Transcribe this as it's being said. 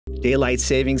Daylight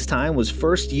savings time was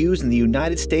first used in the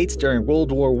United States during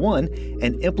World War I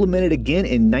and implemented again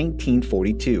in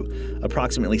 1942,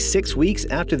 approximately 6 weeks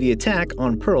after the attack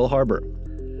on Pearl Harbor.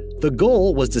 The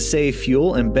goal was to save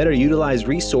fuel and better utilize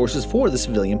resources for the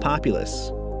civilian populace.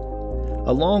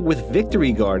 Along with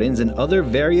victory gardens and other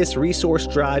various resource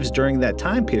drives during that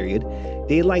time period,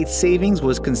 daylight savings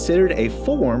was considered a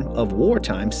form of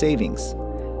wartime savings.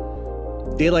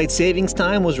 Daylight savings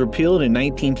time was repealed in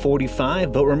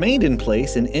 1945 but remained in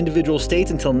place in individual states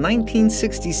until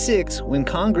 1966 when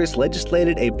Congress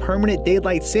legislated a permanent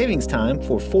daylight savings time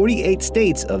for 48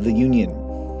 states of the Union.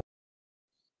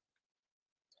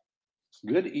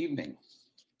 Good evening.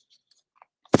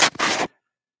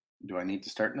 Do I need to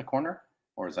start in the corner,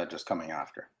 or is that just coming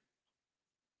after?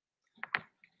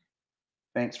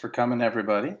 Thanks for coming,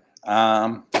 everybody.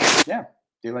 Yeah.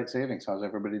 Daylight savings. How's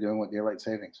everybody doing with daylight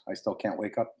savings? I still can't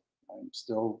wake up. I'm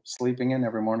still sleeping in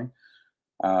every morning.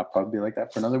 Probably be like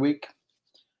that for another week.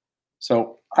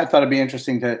 So I thought it'd be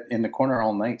interesting to in the corner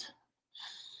all night.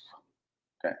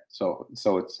 Okay, so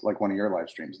it's like one of your live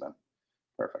streams then.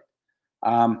 Perfect.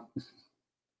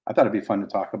 I thought it'd be fun to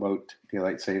talk about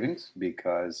daylight savings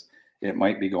because it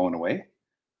might be going away.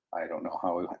 I don't know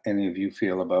how any of you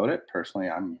feel about it.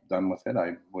 Personally, I'm done with it.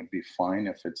 I would be fine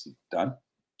if it's done.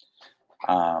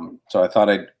 So I thought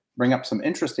I'd bring up some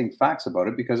interesting facts about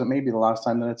it because it may be the last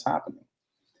time that it's happening.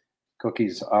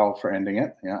 Cookie's all for ending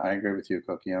it. Yeah, I agree with you,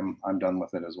 Cookie. I'm done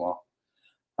with it as well.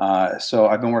 So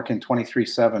I've been working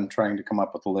 23/7 trying to come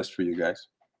up with a list for you guys.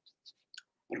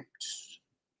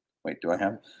 Wait, do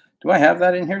I have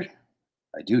that in here?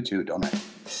 I do too, don't I?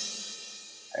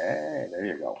 Hey, there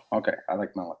you go. Okay, I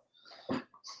like my one.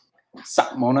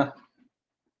 Sup, Mona?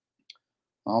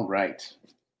 All right.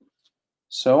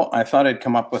 So I thought I'd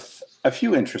come up with a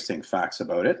few interesting facts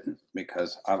about it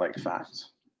because I like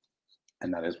facts.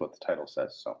 And that is what the title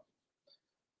says. So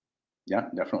yeah,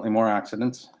 definitely more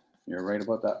accidents. You're right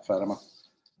about that, Fatima.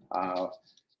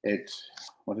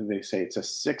 What do they say? It's a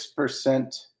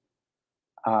 6%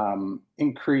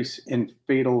 increase in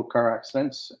fatal car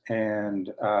accidents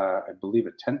and I believe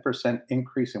a 10%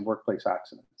 increase in workplace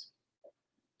accidents.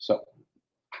 So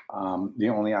the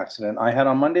only accident I had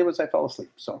on Monday was I fell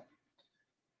asleep. So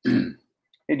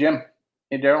hey, Jim.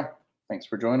 Hey, Daryl. Thanks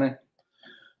for joining.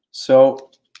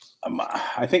 So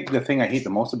I think the thing I hate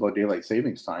the most about daylight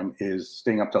savings time is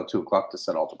staying up till 2 o'clock to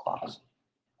set all the clocks.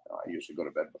 I usually go to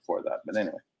bed before that. But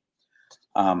anyway,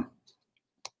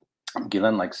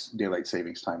 Guylaine likes daylight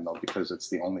savings time, though, because it's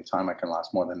the only time I can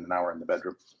last more than an hour in the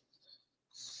bedroom.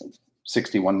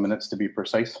 61 minutes to be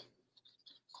precise.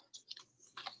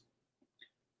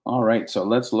 All right, so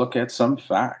let's look at some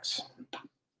facts.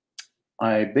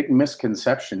 A big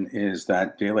misconception is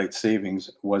that daylight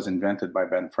savings was invented by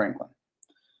Ben Franklin.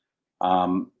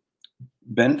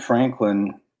 Ben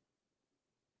Franklin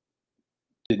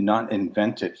did not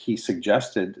invent it. He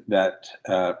suggested that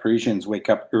Parisians wake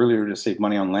up earlier to save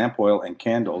money on lamp oil and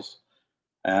candles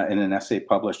in an essay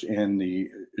published in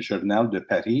the Journal de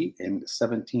Paris in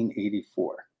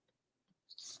 1784.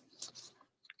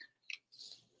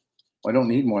 Well, I don't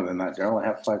need more than that, Daryl. I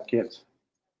have 5 kids.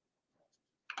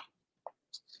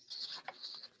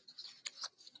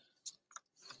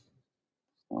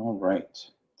 All right.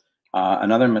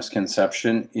 Another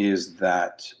misconception is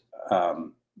that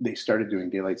they started doing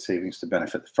daylight savings to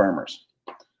benefit the farmers.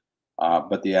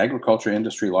 But the agriculture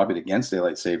industry lobbied against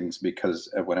daylight savings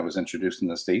because when it was introduced in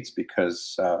the States,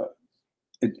 because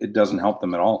it doesn't help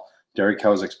them at all. Dairy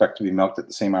cows expect to be milked at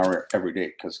the same hour every day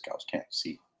because cows can't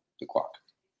see the clock.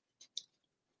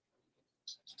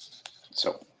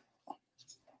 So,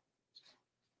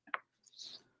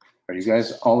 are you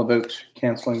guys all about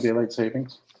canceling daylight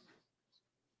savings?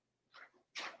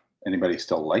 Anybody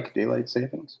still like daylight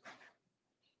savings?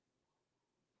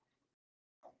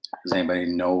 Does anybody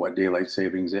know what daylight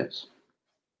savings is?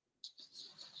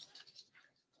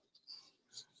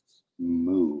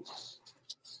 Move.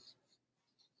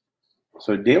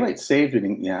 So daylight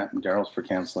saving, yeah, Daryl's for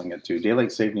canceling it too.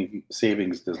 Daylight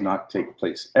savings does not take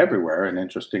place everywhere, and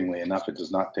interestingly enough, it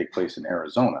does not take place in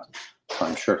Arizona. So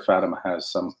I'm sure Fatima has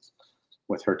some,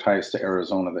 with her ties to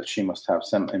Arizona, that she must have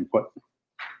some input.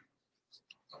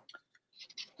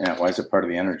 Yeah, why is it part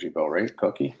of the energy bill, right,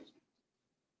 Cookie?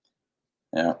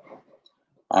 Yeah.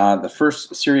 The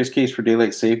first serious case for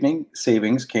daylight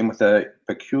savings came with a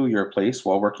peculiar place.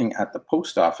 While working at the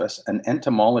post office, an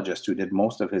entomologist who did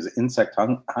most of his insect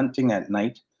hunting at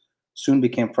night soon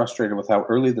became frustrated with how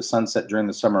early the sun set during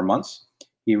the summer months.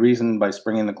 He reasoned by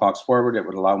bringing the clocks forward, it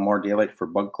would allow more daylight for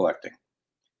bug collecting.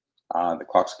 The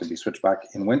clocks could be switched back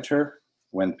in winter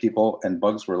when people and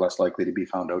bugs were less likely to be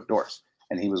found outdoors.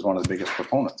 and he was one of the biggest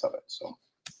proponents of it. So,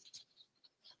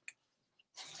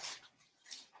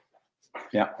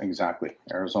 yeah, exactly.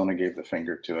 Arizona gave the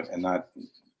finger to it, and that,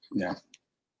 yeah,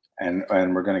 and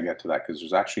we're going to get to that because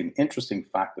there's actually an interesting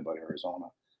fact about Arizona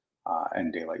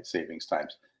and daylight savings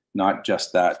times, not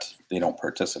just that they don't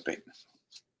participate.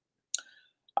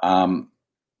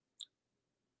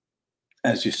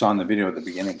 As you saw in the video at the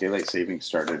beginning, daylight savings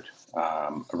started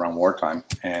around wartime,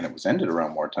 and it was ended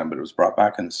around wartime, but it was brought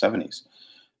back in the 70s.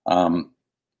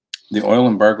 The oil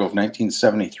embargo of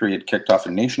 1973 had kicked off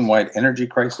a nationwide energy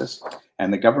crisis,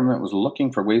 and the government was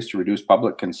looking for ways to reduce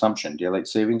public consumption. Daylight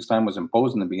savings time was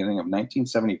imposed in the beginning of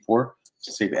 1974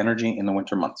 to save energy in the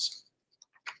winter months.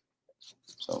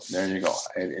 So there you go.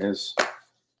 It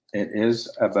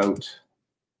is about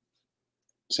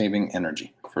saving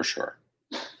energy for sure.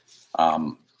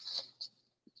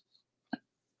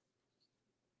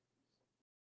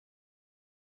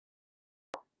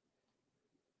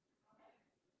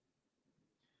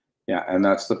 Yeah, and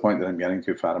that's the point that I'm getting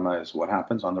to, Fatima, is what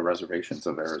happens on the reservations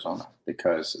of Arizona,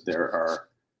 because there are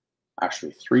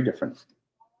actually 3 different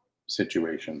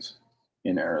situations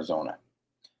in Arizona.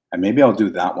 And maybe I'll do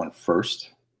that one first.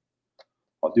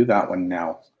 I'll do that one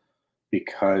now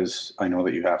because I know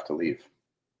that you have to leave.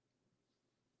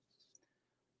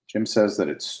 Jim says that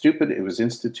it's stupid. It was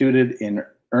instituted in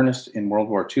earnest in World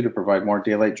War II to provide more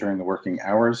daylight during the working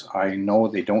hours. I know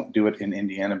they don't do it in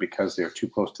Indiana because they're too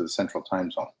close to the central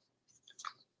time zone.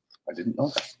 I didn't know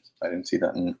that. I didn't see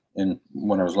that in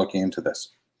when I was looking into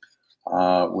this.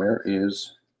 Where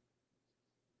is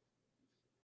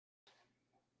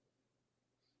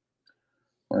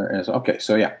okay,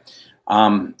 so yeah.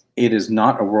 It is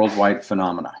not a worldwide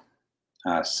phenomena.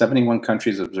 71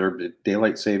 countries observed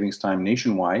daylight savings time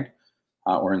nationwide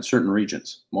or in certain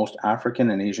regions. Most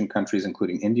African and Asian countries,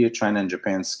 including India, China, and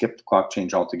Japan, skipped the clock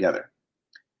change altogether.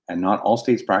 And not all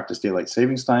states practice daylight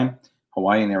savings time.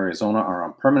 Hawaii and Arizona are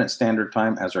on permanent standard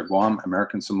time, as are Guam,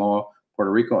 American Samoa, Puerto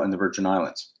Rico, and the Virgin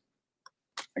Islands.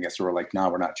 I guess they were like, no,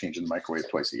 we're not changing the microwave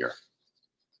twice a year.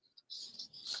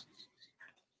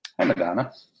 Hi,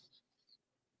 Madonna.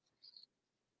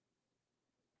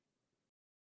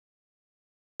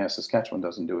 Yeah, Saskatchewan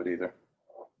doesn't do it either.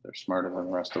 They're smarter than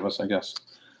the rest of us, I guess.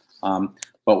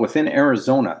 But within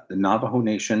Arizona, the Navajo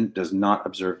Nation does not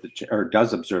observe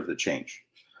does observe the change.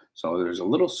 So there's a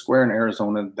little square in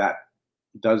Arizona that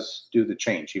does do the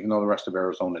change, even though the rest of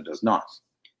Arizona does not.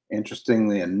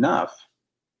 Interestingly enough,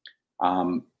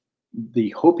 the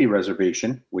Hopi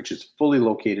Reservation, which is fully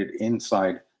located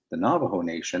inside the Navajo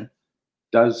Nation,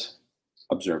 does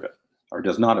observe it, or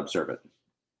does not observe it.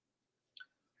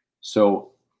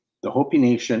 So the Hopi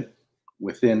Nation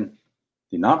within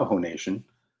the Navajo Nation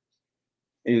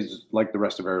is like the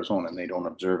rest of Arizona, and they don't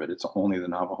observe it. It's only the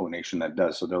Navajo Nation that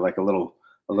does. So they're like a little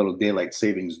daylight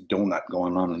savings donut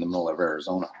going on in the middle of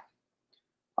Arizona.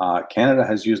 Canada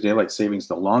has used daylight savings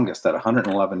the longest at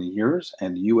 111 years,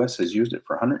 and the US has used it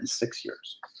for 106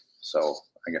 years. So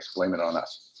I guess blame it on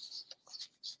us.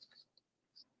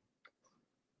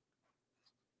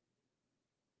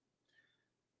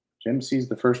 Jim sees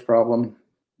the first problem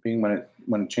being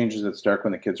when it changes, it's dark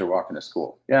when the kids are walking to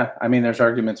school. Yeah, I mean, there's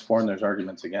arguments for and there's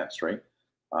arguments against, right?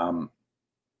 You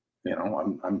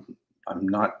know, I'm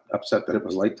not upset that it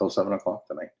was late till 7 o'clock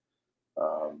tonight.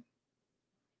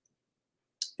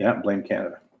 Yeah, blame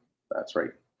Canada. That's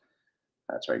right.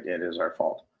 That's right. It is our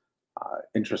fault.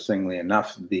 Interestingly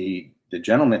enough, the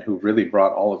gentleman who really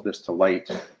brought all of this to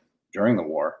light during the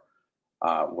war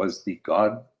was the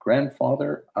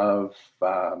grandfather of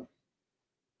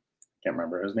can't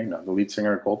remember his name now, the lead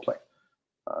singer of Coldplay.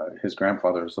 His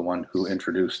grandfather is the one who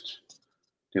introduced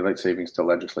daylight savings to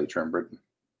legislature in Britain.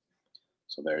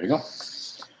 So there you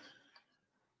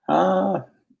go.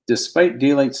 Despite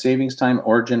daylight savings time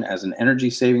origin as an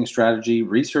energy saving strategy,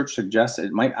 research suggests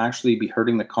it might actually be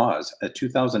hurting the cause. A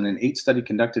 2008 study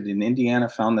conducted in Indiana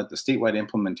found that the statewide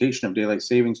implementation of daylight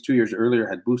savings 2 years earlier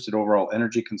had boosted overall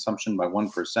energy consumption by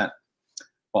 1%.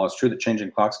 While it's true that changing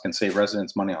clocks can save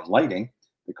residents money on lighting,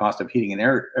 the cost of heating and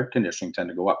air conditioning tend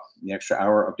to go up. The extra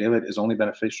hour of daylight is only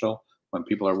beneficial when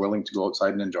people are willing to go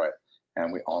outside and enjoy it.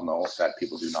 And we all know that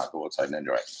people do not go outside and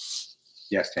enjoy it.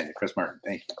 Yes, Tanya, Chris Martin,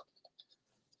 thank you.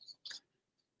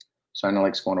 Sonia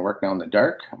likes going to work now in the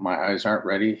dark. My eyes aren't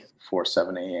ready for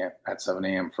 7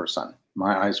 a.m. for sun.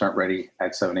 My eyes aren't ready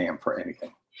at 7 a.m. for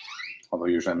anything. Although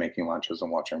usually I'm making lunches and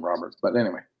watching Robert. But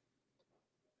anyway.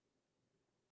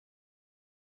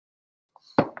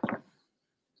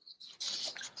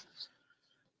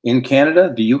 In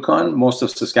Canada, the Yukon, most of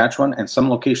Saskatchewan, and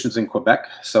some locations in Quebec,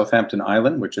 Southampton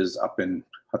Island, which is up in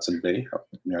Hudson Bay, up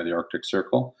near the Arctic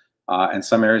Circle, And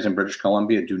some areas in British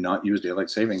Columbia do not use daylight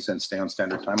savings and stay on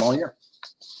standard time all year.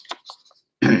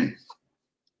 And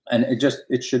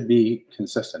it should be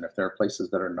consistent. If there are places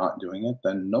that are not doing it,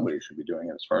 then nobody should be doing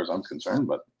it as far as I'm concerned.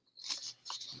 But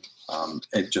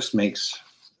it just makes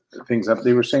things up.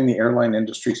 They were saying the airline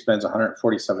industry spends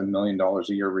 $147 million a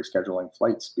year rescheduling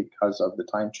flights because of the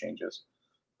time changes,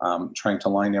 trying to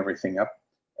line everything up.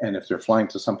 And if they're flying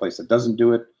to someplace that doesn't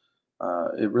do it,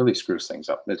 it really screws things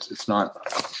up. It's not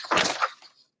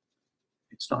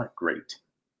great.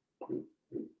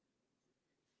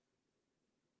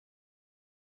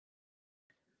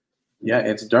 Yeah,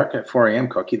 it's dark at 4 a.m.,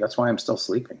 Cookie. That's why I'm still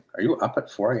sleeping. Are you up at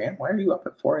 4 a.m.? Why are you up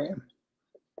at 4 a.m.?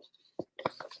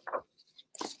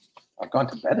 I've gone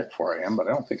to bed at 4 a.m., but I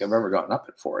don't think I've ever gotten up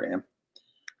at 4 a.m.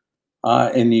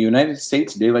 In the United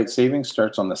States, daylight savings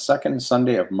starts on the second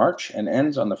Sunday of March and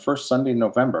ends on the first Sunday in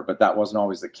November, but that wasn't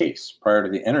always the case. Prior to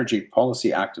the Energy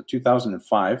Policy Act of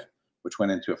 2005, which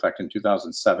went into effect in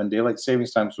 2007, daylight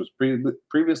savings times was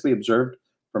previously observed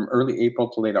from early April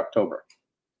to late October.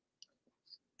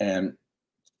 And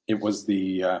it was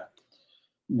the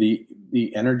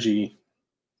Energy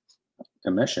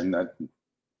Commission that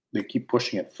they keep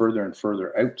pushing it further and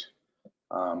further out.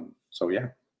 So yeah.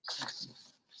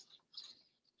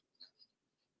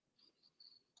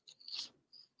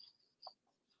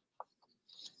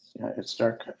 Yeah, it's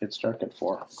dark. It's dark at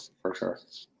 4 for sure.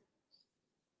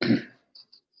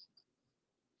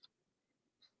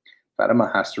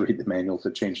 Fatima has to read the manual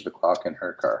to change the clock in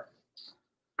her car.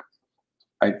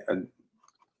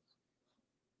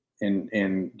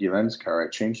 In Guylain's car, I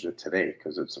changed it today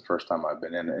because it's the first time I've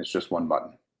been in it. It's just one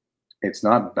button. It's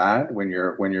not bad when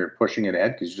you're pushing it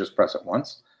ahead because you just press it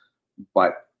once.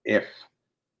 But if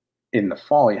in the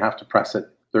fall you have to press it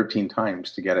 13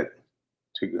 times to get it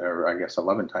to, or I guess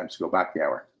 11 times to go back the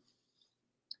hour.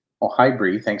 Oh, hi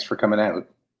Bree, thanks for coming out.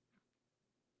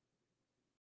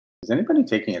 Is anybody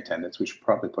taking attendance? We should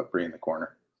probably put Bree in the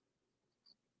corner.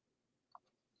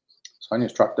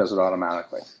 Sonia's truck does it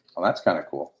automatically. Well, that's kind of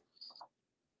cool.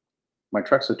 My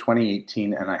truck's a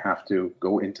 2018, and I have to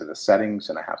go into the settings,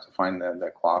 and I have to find the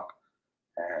clock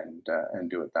and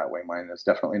do it that way. Mine is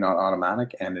definitely not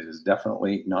automatic, and it is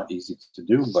definitely not easy to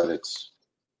do, but it's,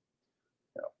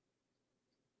 you know.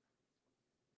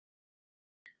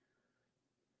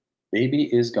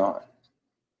 Baby is gone.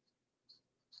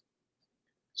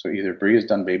 So either Bree is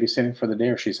done babysitting for the day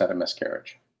or she's had a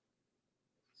miscarriage.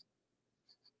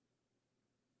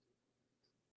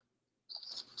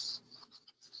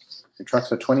 Your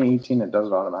truck's a 2018, it does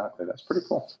it automatically. That's pretty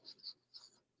cool.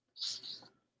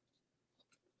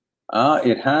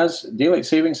 Daylight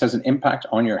savings has an impact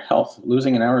on your health.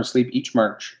 Losing an hour of sleep each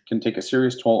March can take a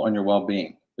serious toll on your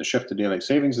well-being. The shift to daylight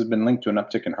savings has been linked to an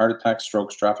uptick in heart attacks,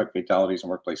 strokes, traffic fatalities, and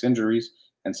workplace injuries,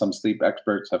 and some sleep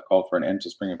experts have called for an end to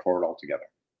springing forward altogether.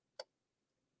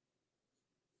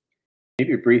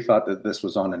 Maybe Bree thought that this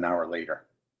was on an hour later.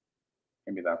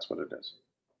 Maybe that's what it is.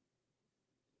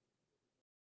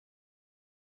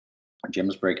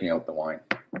 Jim's breaking out the wine.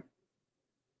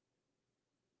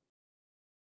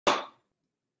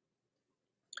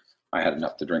 I had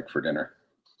enough to drink for dinner.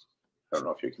 I don't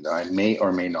know if you can. I may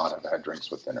or may not have had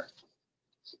drinks with dinner.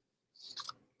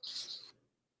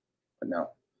 But now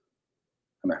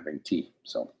I'm having tea,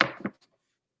 so.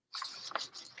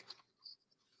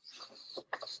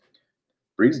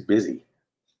 Bree's busy.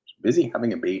 She's busy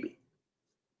having a baby.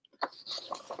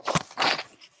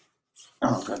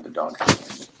 Oh, God, the dog.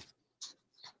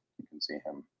 You can see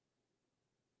him.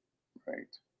 Right.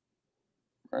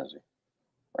 Where is he?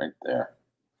 Right there.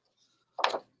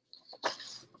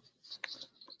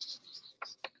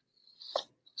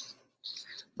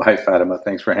 Bye, Fatima.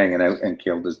 Thanks for hanging out. And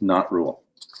kill does not rule.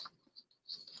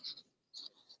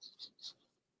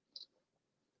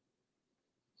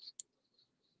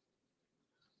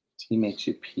 Tea makes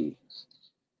you pee.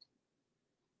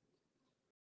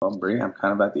 Well, Bree, I'm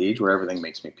kind of at the age where everything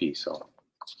makes me pee, so.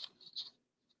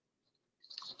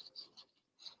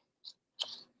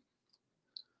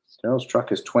 Daryl's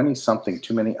truck is 20-something,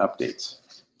 too many updates.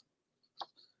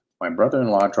 My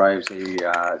brother-in-law drives a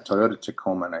Toyota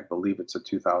Tacoma, and I believe it's a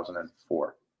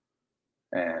 2004.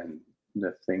 And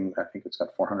the thing, I think it's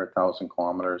got 400,000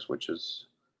 kilometers, which is,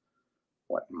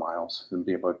 what, miles? It'd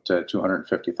be about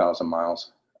 250,000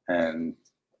 miles. And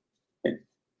it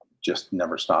just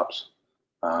never stops.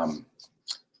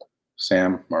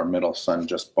 Sam, our middle son,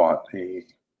 just bought a,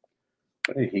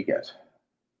 what did he get?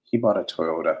 He bought a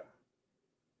Toyota.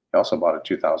 He also bought a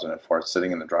 2004. It's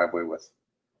sitting in the driveway with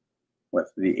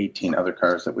the 18 other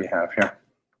cars that we have here.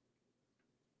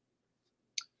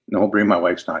 No, Bree, my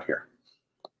wife's not here.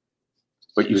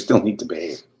 But you still need to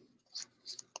behave.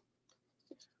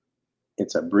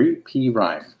 It's a Brie P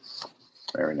rhyme.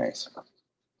 Very nice.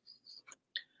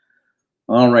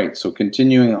 All right, so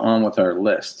continuing on with our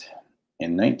list.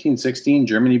 In 1916,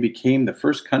 Germany became the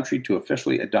first country to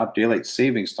officially adopt daylight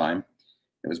savings time.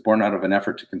 It was born out of an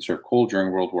effort to conserve coal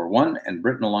during World War I, and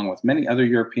Britain, along with many other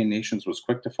European nations, was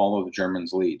quick to follow the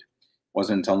Germans' lead. It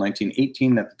wasn't until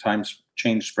 1918 that the time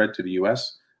change spread to the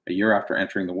US. A year after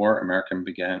entering the war, America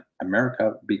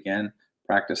began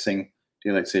practicing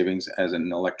daylight savings as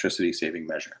an electricity saving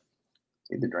measure.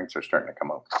 See, the drinks are starting to come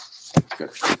out.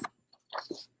 Good.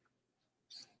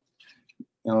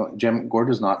 You know, Jim,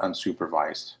 Gord is not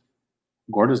unsupervised.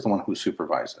 Gord is the one who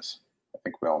supervises. I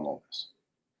think we all know this.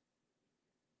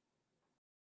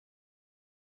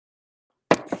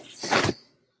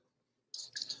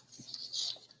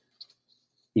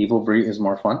 Evil Brie is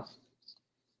more fun.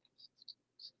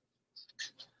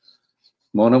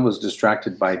 Mona was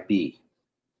distracted by B.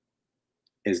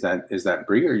 Is that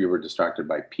Brie, or you were distracted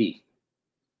by P?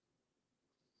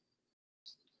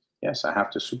 Yes, I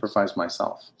have to supervise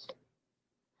myself.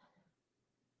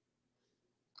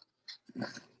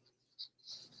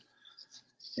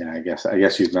 Yeah, I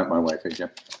guess you've met my wife, Jim.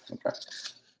 Okay.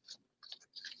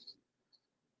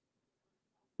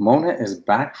 Mona is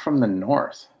back from the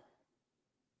north.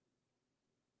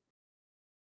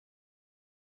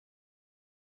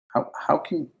 How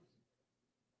can,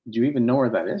 do you even know where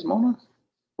that is, Mona?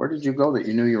 Where did you go that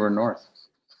you knew you were north?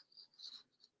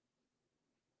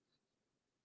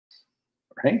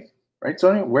 Right,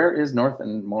 Sonia? Where is north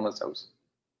in Mona's house?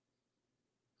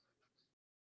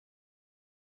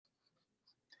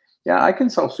 Yeah, I can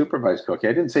self-supervise cooking.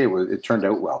 I didn't say it turned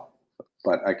out well,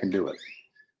 but I can do it.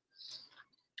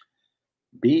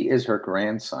 B is her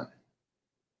grandson.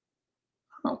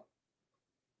 Oh,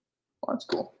 well, that's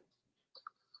cool.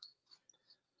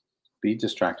 Be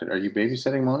distracted. Are you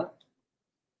babysitting, Mona?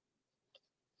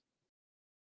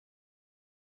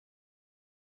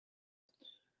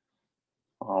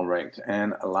 All right,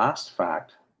 and a last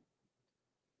fact.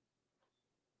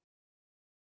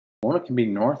 Mona can be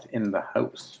north in the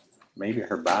house, maybe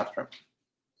her bathroom.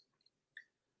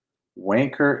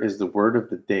 Wanker is the word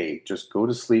of the day. Just go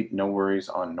to sleep, no worries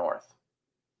on north.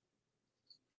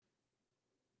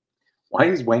 Why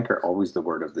is wanker always the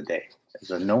word of the day? Is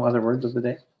there no other words of the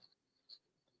day?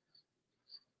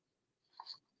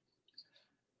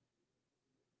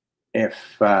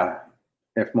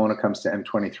 If Mona comes to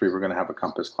M23, we're going to have a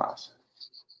compass class.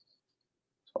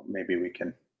 So maybe we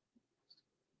can,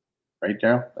 right,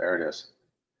 Daryl? There it is.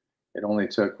 It only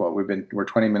took, well, we're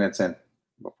 20 minutes in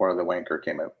before the wanker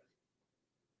came out.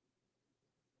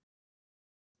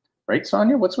 Right,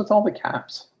 Sonia? What's with all the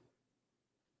caps?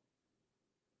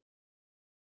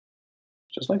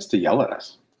 Just likes to yell at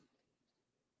us.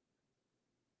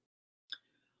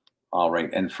 All right,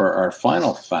 and for our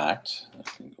final fact, I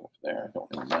can go over there, I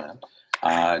don't need that.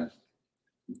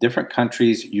 Different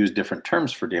countries use different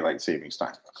terms for daylight savings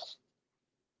time.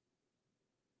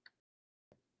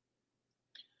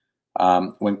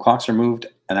 When clocks are moved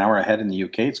an hour ahead in the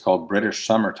UK, it's called British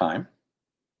Summer Time.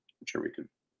 I'm sure we could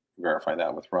verify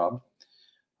that with Rob.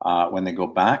 When they go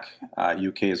back,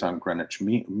 UK is on Greenwich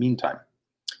Mean Time.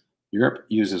 Europe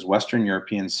uses Western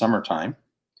European Summertime,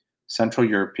 Central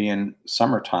European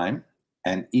Summertime,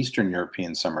 and Eastern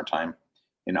European Summertime.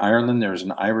 In Ireland, there's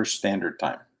an Irish Standard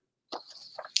Time.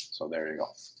 So there you go.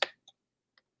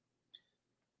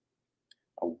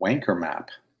 A wanker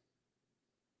map.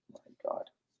 Oh my God.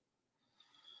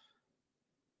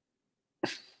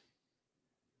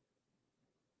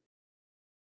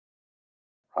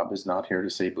 Rob is not here to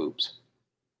say boobs.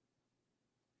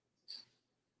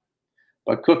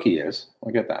 But Cookie is.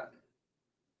 Look at that.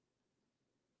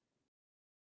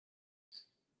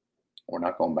 We're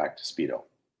not going back to Speedo.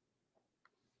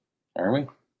 Are we?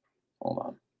 Hold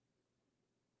on.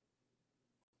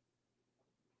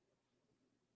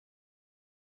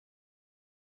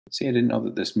 See, I didn't know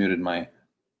that this muted my...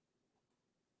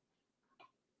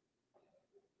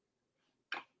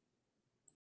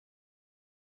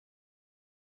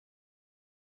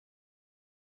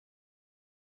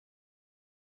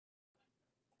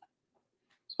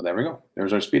 So there we go.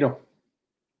 There's our Speedo.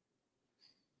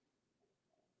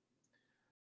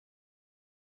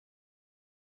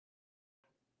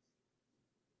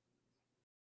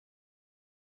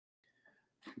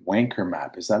 Wanker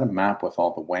map. Is that a map with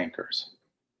all the wankers?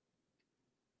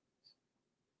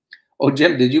 Oh,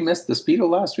 Jim, did you miss the Speedo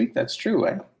last week? That's true,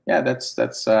 eh? Yeah,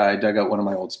 that's I dug out one of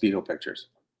my old Speedo pictures.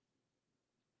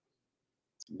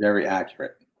 Very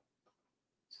accurate.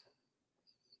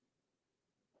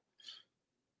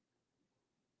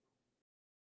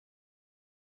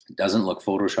 It doesn't look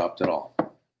photoshopped at all.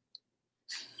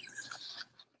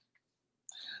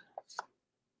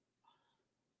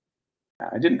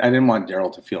 I didn't want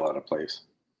Daryl to feel out of place.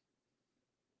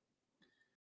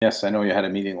 Yes, I know you had a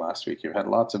meeting last week. You had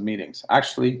lots of meetings.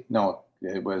 Actually, no,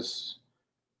 it was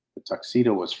the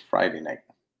tuxedo was Friday night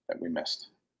that we missed.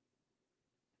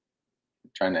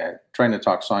 Trying to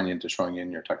talk Sonia into showing you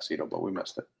in your tuxedo, but we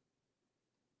missed it.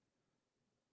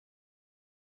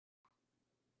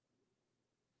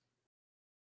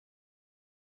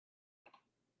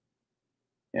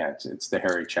 Yeah, it's the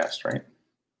hairy chest, right?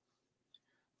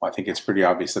 Well, I think it's pretty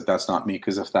obvious that that's not me,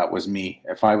 because if that was me,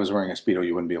 if I was wearing a Speedo,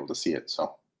 you wouldn't be able to see it.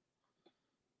 So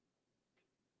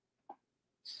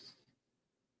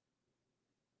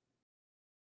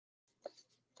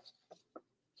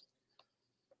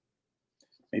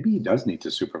maybe he does need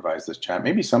to supervise this chat.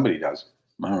 Maybe somebody does.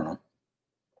 I don't know.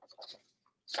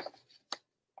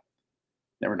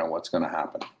 Never know what's going to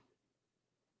happen.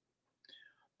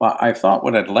 Well, I thought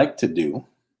what I'd like to do,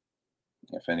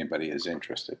 if anybody is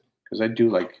interested, because I do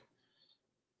like,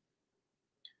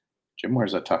 Jim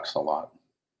wears a tux a lot.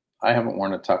 I haven't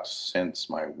worn a tux since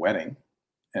my wedding,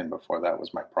 and before that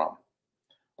was my prom.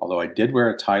 Although I did wear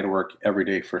a tie to work every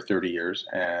day for 30 years,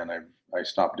 and I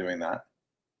stopped doing that.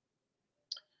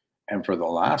 And for the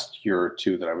last year or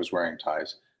two that I was wearing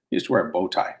ties, I used to wear a bow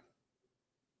tie.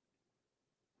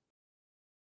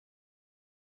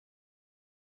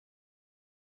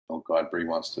 Oh God, Bree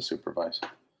wants to supervise.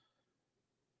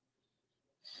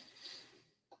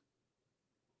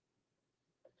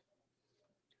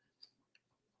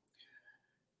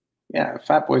 Yeah,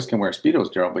 fat boys can wear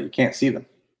Speedos, Daryl, but you can't see them.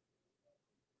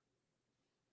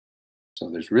 So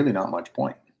there's really not much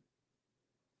point.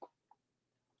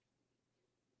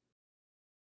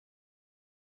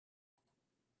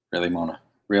 Really, Mona?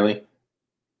 Really?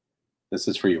 This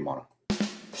is for you, Mona.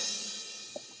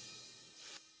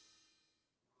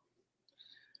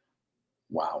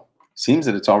 Wow. Seems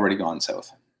that it's already gone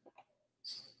south.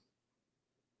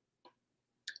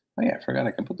 Oh yeah, I forgot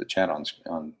I can put the chat on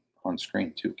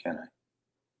screen too, can I?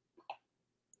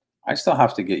 I still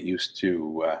have to get used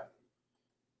to.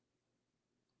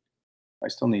 I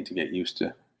still need to get used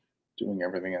to doing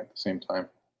everything at the same time.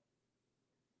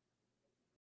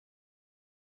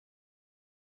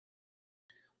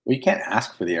 Well, you can't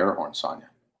ask for the air horn, Sonia.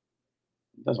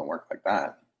 It doesn't work like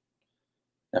that.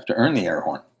 You have to earn the air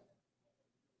horn.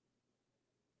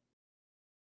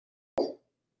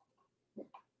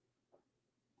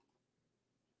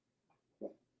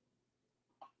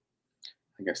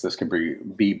 I guess this could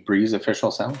be Bree's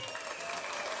official sound.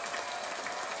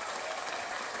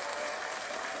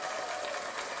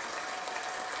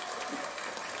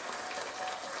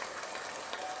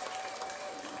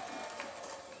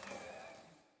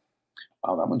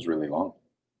 Wow, that one's really long.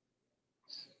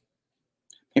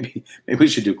 Maybe we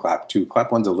should do clap two.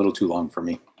 Clap one's a little too long for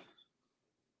me.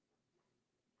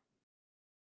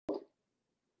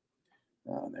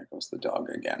 Oh, there goes the dog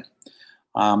again.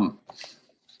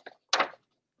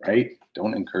 Right?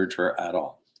 Don't encourage her at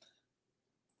all.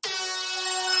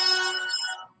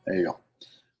 There you go.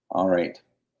 All right.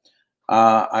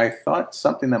 I thought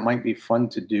something that might be fun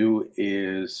to do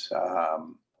is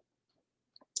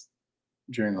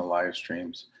during the live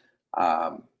streams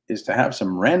is to have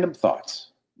some random thoughts,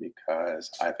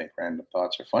 because I think random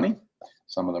thoughts are funny.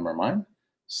 Some of them are mine.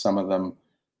 Some of them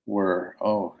were,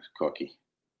 oh, Cookie.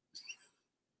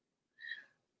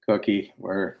 Cookie,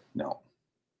 we're not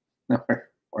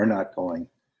going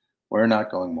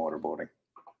motorboating.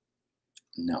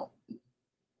 No.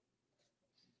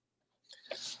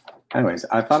 Anyways,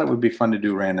 I thought it would be fun to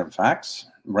do random facts,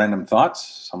 random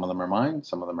thoughts. Some of them are mine,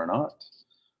 some of them are not.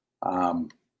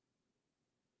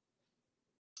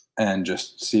 And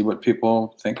just see what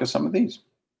people think of some of these.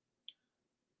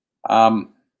 So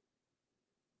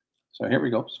here we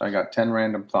go. So I got 10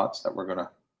 random thoughts that we're gonna.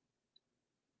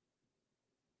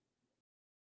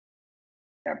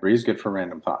 Yeah, Bree's good for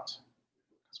random thoughts.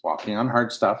 Because walking on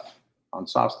hard stuff, on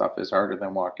soft stuff, is harder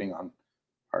than walking on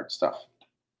hard stuff.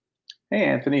 Hey,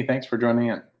 Anthony, thanks for joining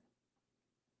in.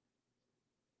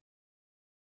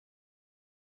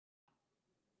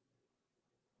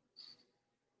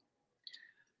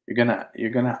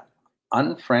 You're gonna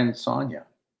unfriend Sonia.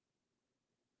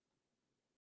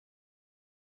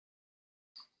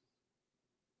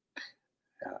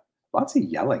 Yeah, lots of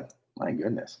yelling. My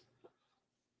goodness.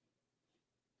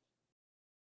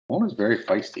 Mona's very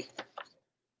feisty. It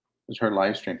was her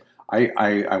live stream.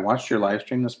 I watched your live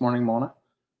stream this morning, Mona,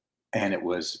 and it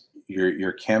was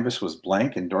your canvas was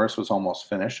blank and Doris was almost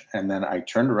finished. And then I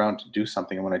turned around to do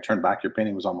something, and when I turned back, your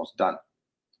painting was almost done.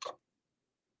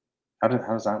 How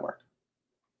does that work?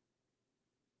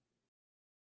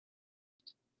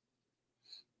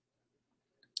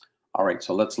 All right,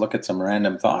 so let's look at some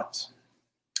random thoughts.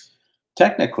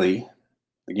 Technically,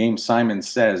 the game Simon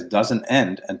Says doesn't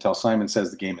end until Simon Says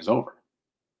the game is over.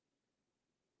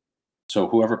 So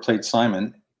whoever played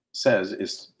Simon Says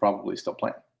is probably still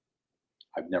playing.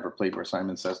 I've never played where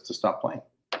Simon says to stop playing.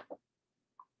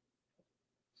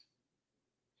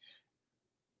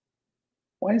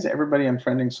 Why is everybody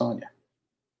unfriending Sonia?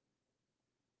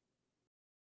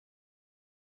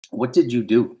 What did you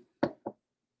do?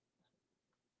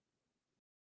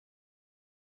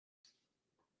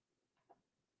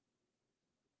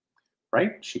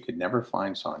 Right? She could never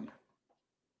find Sonia.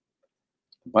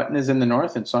 The button is in the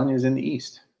north and Sonia is in the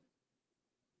east.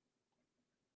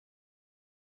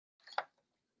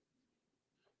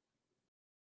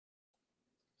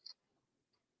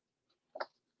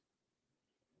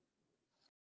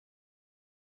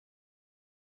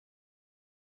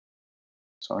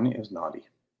 Sonia is naughty.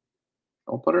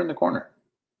 Don't put her in the corner.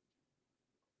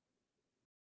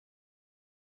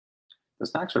 The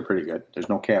snacks are pretty good. There's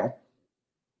no kale,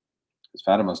 because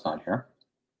Fatima's not here.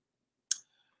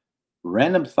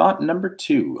 Random thought number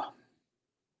 2.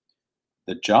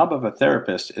 The job of a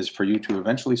therapist is for you to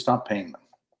eventually stop paying them.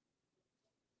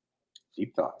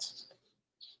 Deep thoughts.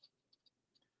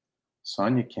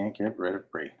 Sonia can't get rid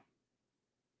of Brie.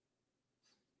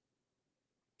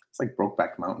 It's like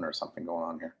Brokeback Mountain or something going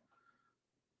on here.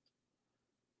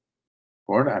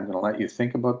 Gord, I'm going to let you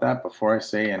think about that before I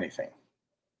say anything.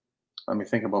 Let me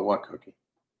think about what, Cookie?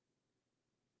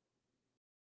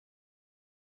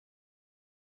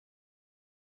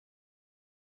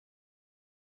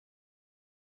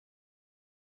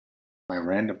 My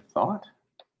random thought?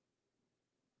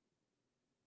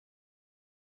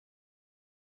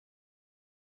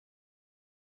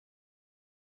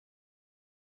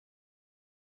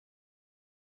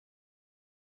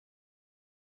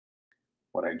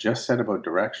 What I just said about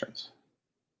directions.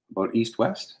 About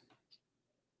east-west?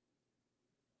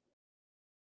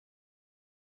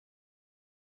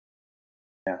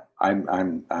 Yeah, I'm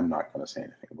not going to say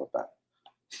anything about that.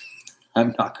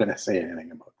 I'm not going to say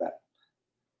anything about that.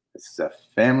 This is a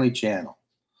family channel.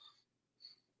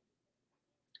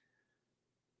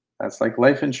 That's like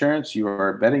life insurance. You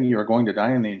are betting you are going to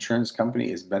die, and the insurance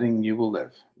company is betting you will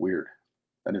live. Weird.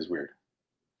 That is weird.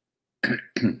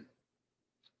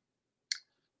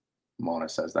 Mona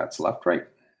says that's left, right,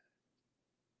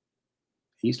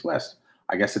 east, west.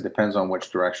 I guess it depends on which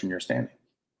direction you're standing.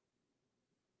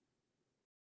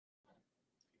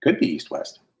 Could be east,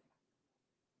 west.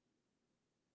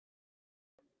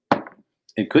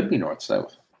 It could be north,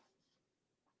 south.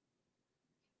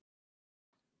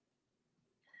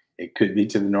 It could be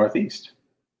to the northeast.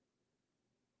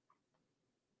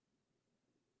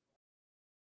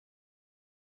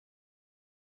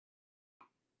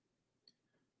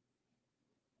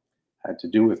 Had to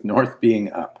do with north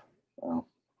being up. Well,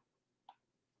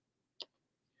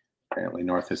 apparently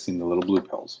north has seen the little blue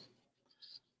pills.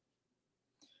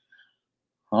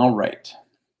 All right.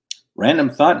 Random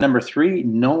thought number 3.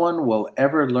 No one will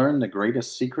ever learn the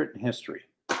greatest secret in history.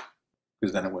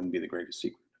 Because then it wouldn't be the greatest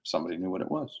secret if somebody knew what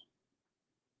it was.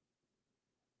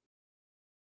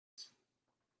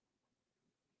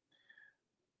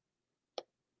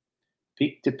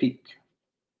 Peak to peak.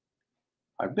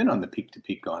 I've been on the peak to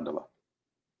peak gondola.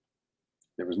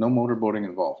 There was no motorboating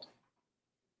involved.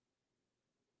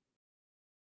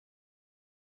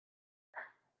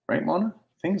 Right, Mona?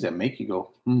 Things that make you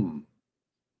go, hmm.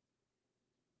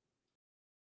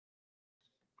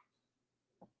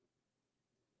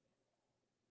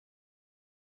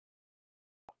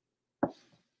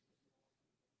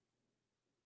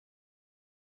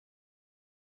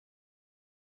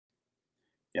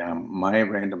 Yeah, my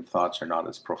random thoughts are not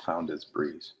as profound as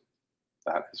Bree's.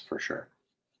 That is for sure.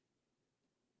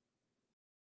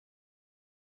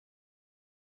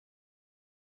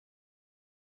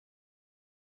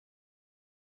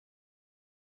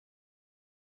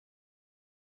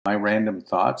 My random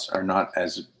thoughts are not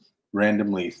as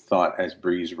randomly thought as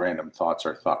Bree's random thoughts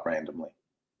are thought randomly.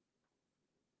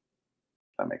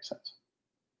 That makes sense.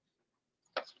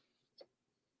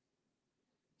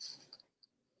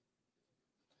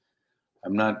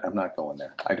 I'm not going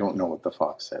there. I don't know what the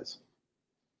fox says.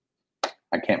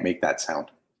 I can't make that sound.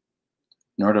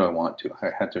 Nor do I want to. I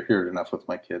had to hear it enough with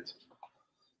my kids.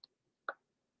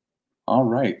 All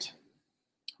right.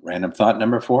 Random thought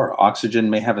number 4. Oxygen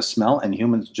may have a smell and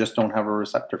humans just don't have a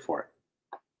receptor for it.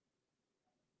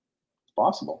 It's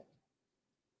possible.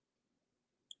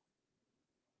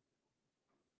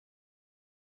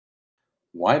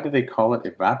 Why do they call it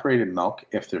evaporated milk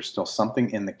if there's still something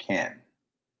in the can?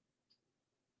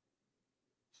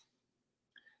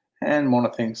 And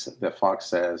Mona thinks the fox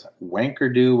says,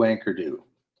 wanker do, wanker do.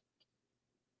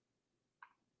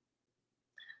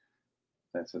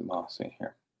 That's it, mossy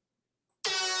here.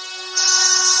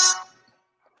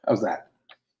 How's that?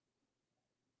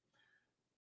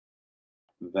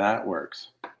 That works.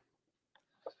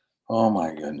 Oh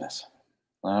my goodness.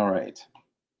 All right.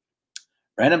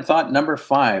 Random thought number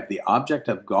 5. The object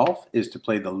of golf is to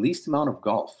play the least amount of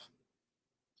golf.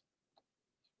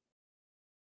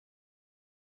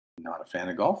 Not a fan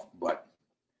of golf, but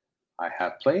I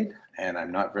have played and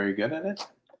I'm not very good at it.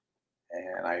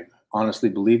 And I honestly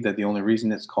believe that the only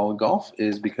reason it's called golf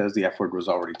is because the F word was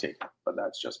already taken, but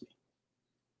that's just me.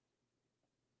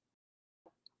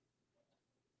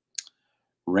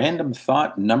 Random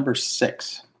thought number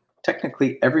 6.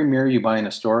 Technically, every mirror you buy in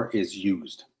a store is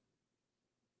used.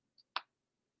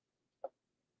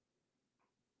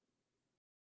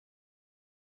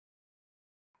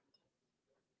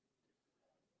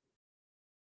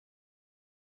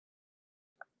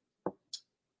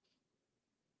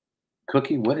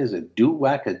 Cookie, what is a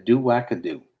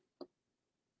do-whack-a-do-whack-a-do?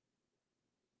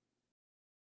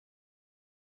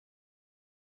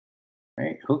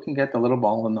 Right? Who can get the little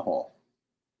ball in the hole?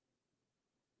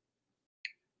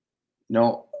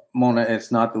 No, Mona,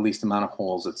 it's not the least amount of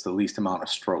holes. It's the least amount of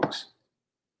strokes.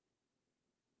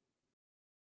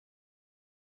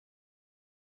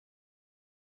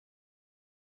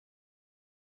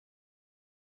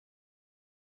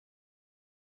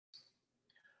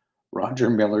 Roger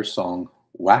Miller's song,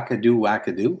 Wackadoo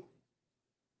Wackadoo.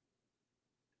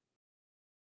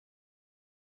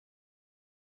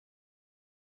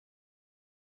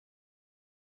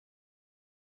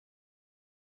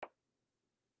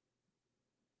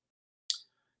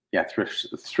 Yeah,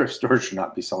 thrift stores should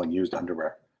not be selling used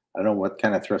underwear. I don't know what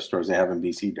kind of thrift stores they have in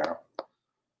BC, Daryl.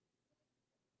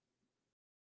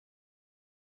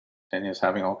 Tanya's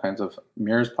having all kinds of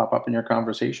mirrors pop up in your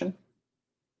conversation.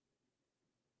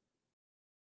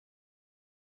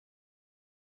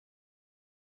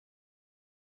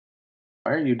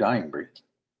 Why are you dying, Brie?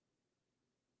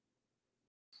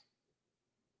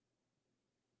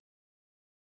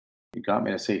 You got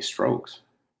me to say strokes.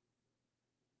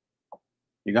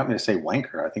 You got me to say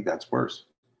wanker. I think that's worse.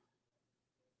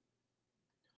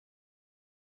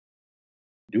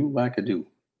 Do wackadoo.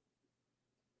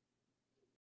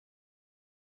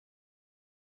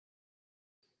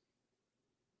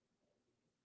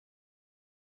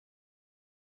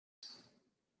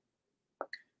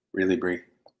 Really, Brie?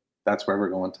 That's where we're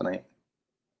going tonight.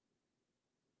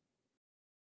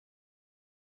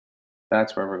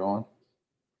 That's where we're going.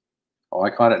 Oh,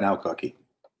 I caught it now, Cookie.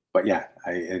 But yeah,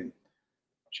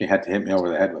 she had to hit me over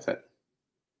the head with it.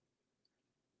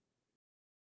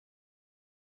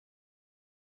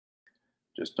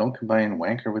 Just don't combine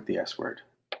wanker with the S word.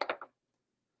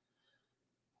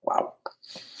 Wow.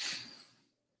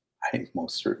 I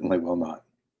most certainly will not.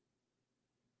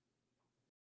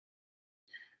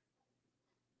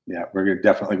 Yeah, we're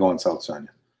definitely going south, Sonia.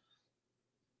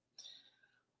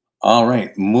 All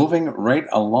right, moving right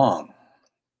along.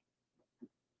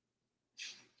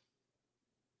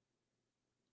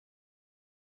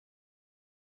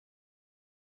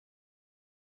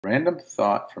 Random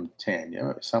thought from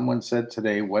Tanya. Someone said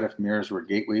today, what if mirrors were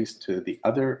gateways to the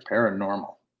other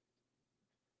paranormal?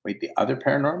 Wait, the other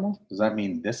paranormal? Does that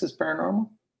mean this is paranormal?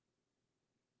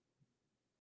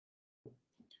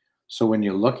 So when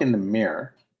you look in the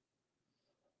mirror,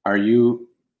 are you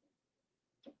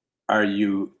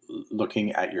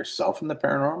looking at yourself in the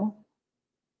paranormal?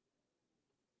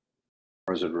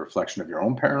 Or is it a reflection of your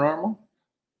own paranormal?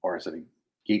 Or is it a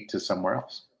gate to somewhere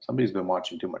else? Somebody's been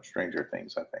watching too much Stranger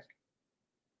Things, I think.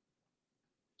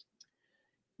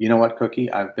 You know what,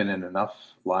 Cookie? I've been in enough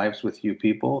lives with you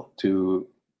people to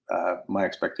my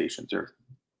expectations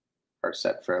are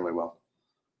set fairly well.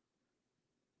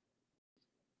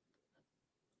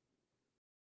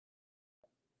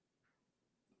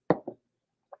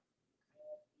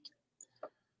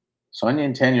 Sonia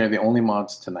and Tanya are the only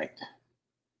mods tonight.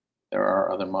 There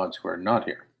are other mods who are not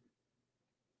here.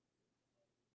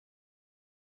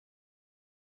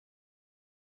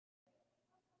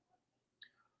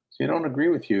 So I don't agree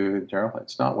with you, Daryl.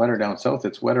 It's not wetter down south,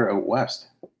 it's wetter out west.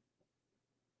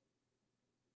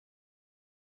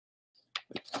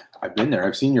 I've been there.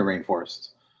 I've seen your rainforests.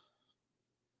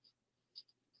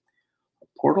 A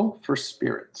portal for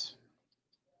spirits.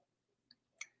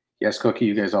 Yes, Cookie,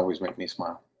 you guys always make me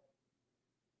smile.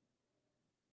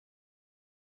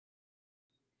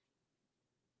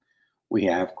 We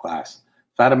have class.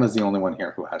 Fatima's the only one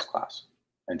here who has class,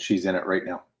 and she's in it right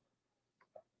now.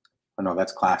 Oh, no,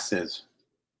 that's classes.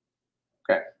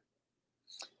 Okay.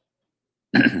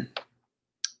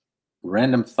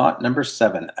 Random thought number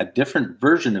 7. A different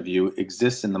version of you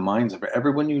exists in the minds of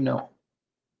everyone you know.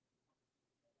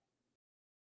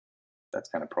 That's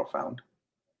kind of profound.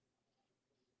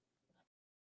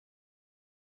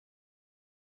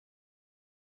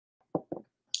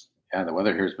 Yeah, the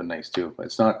weather here has been nice too.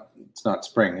 It's not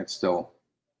spring. It's still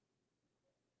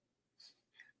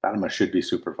Fatima should be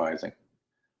supervising.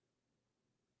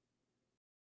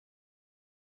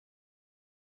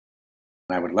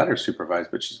 I would let her supervise,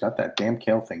 but she's got that damn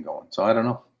kale thing going. So I don't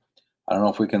know. I don't know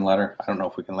if we can let her. I don't know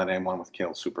if we can let anyone with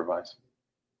kale supervise.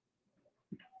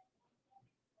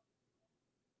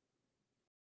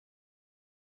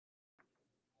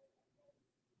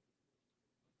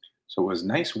 So it was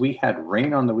nice. We had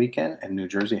rain on the weekend, and New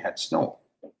Jersey had snow.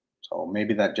 So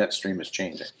maybe that jet stream is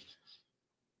changing.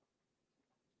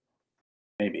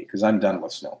 Maybe because I'm done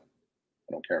with snow.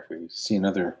 I don't care if we see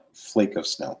another flake of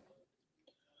snow.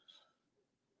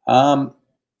 Um,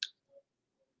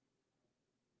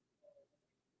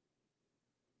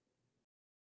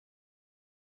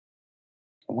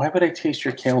 why would I taste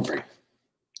your kale, Brie?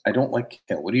 I don't like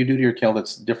kale. What do you do to your kale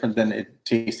that's different than it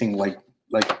tasting like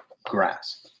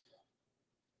grass?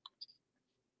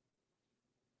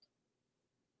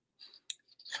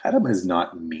 Fatima is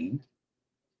not mean.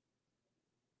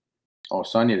 Oh,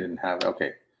 Sonia didn't have.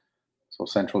 Okay, so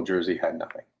Central Jersey had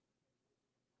nothing.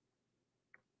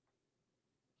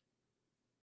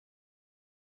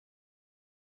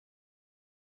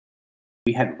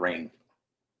 We had rain.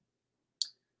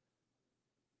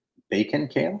 Bacon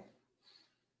kale?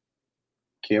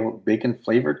 Kale, bacon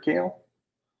flavored kale?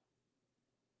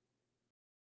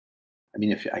 I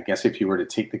mean, if I guess if you were to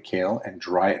take the kale and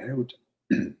dry it out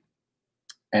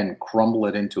and crumble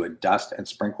it into a dust and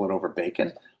sprinkle it over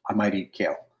bacon, I might eat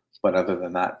kale. But other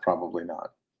than that, probably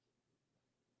not.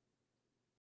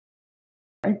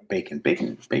 Right? Bacon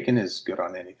is good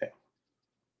on anything.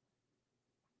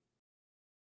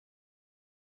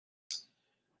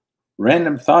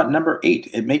 Random thought number 8.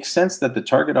 It makes sense that the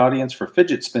target audience for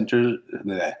fidget spinners.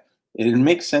 Bleh. It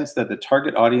makes sense that the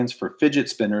target audience for fidget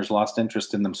spinners lost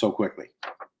interest in them so quickly.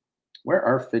 Where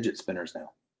are fidget spinners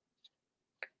now?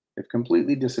 They've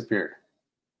completely disappeared.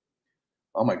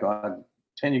 Oh my God.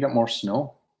 10, you got more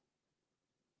snow?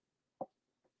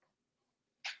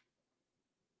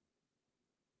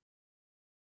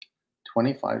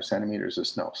 "25 centimeters of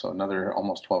snow, so another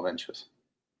almost 12 inches.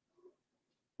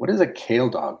 What is a kale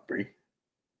dog, Brie?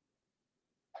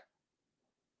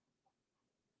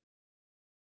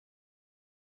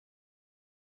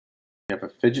 You have a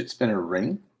fidget spinner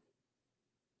ring?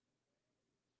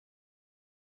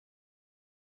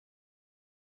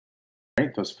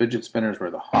 Right? Those fidget spinners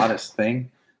were the hottest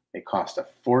thing. They cost a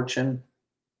fortune.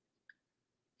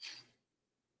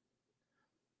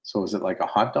 So is it like a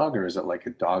hot dog or is it like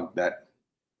a dog that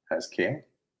has kale?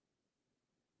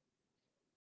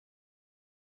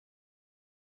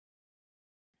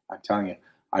 I'm telling you,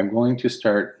 I'm going to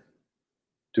start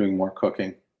doing more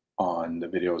cooking on the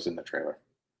videos in the trailer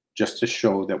just to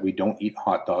show that we don't eat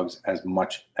hot dogs as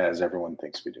much as everyone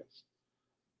thinks we do.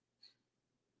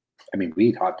 I mean, we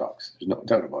eat hot dogs. There's no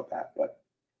doubt about that. But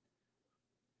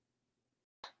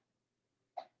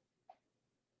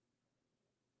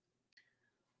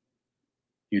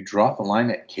you draw the line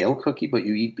at kale cookie, but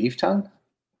you eat beef tongue?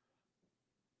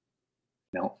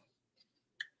 No,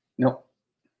 no,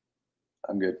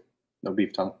 I'm good. No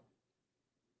beef tongue.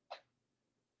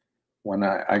 When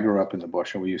I grew up in the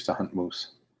bush and we used to hunt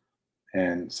moose,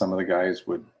 and some of the guys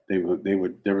would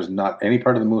there was not any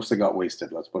part of the moose that got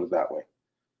wasted. Let's put it that way.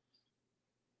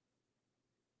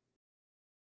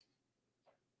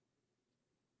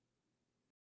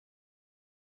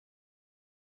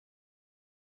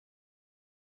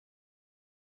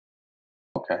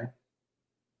 Okay.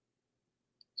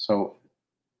 So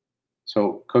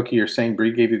so Cookie, you're saying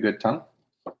Brie gave you good tongue?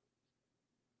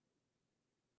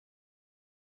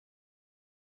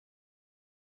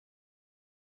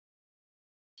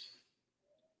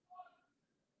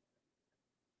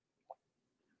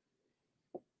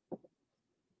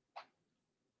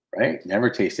 Right? Never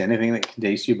taste anything that can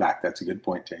taste you back. That's a good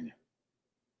point, Tanya.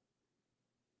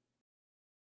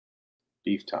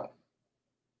 Beef tongue.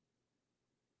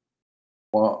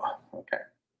 Well, okay.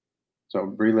 So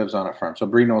Brie lives on a farm. So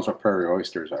Brie knows what prairie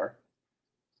oysters are.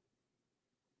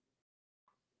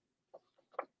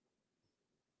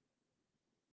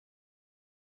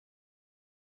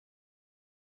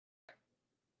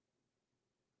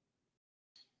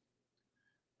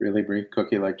 Really, Brie?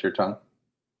 Cookie liked your tongue?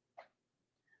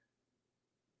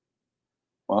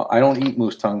 Well, I don't eat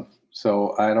moose tongue,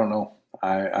 so I don't know.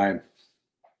 I'm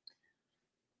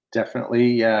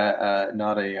definitely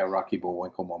not a Rocky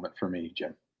Bullwinkle moment for me,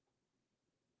 Jim.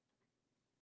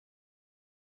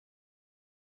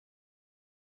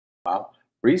 Wow.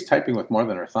 Bree's typing with more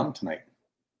than her thumb tonight,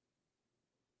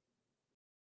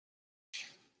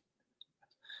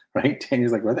 right?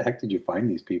 Tanya's like, where the heck did you find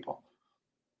these people?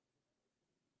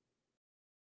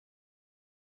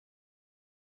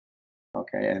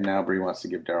 Okay, and now Bree wants to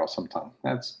give Daryl some tongue.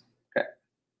 That's okay.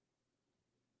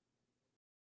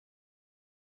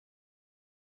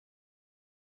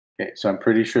 Okay, so I'm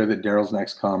pretty sure that Daryl's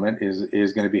next comment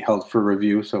is going to be held for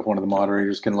review. So if one of the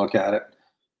moderators can look at it.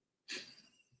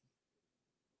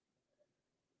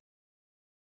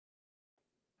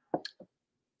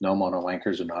 No, mono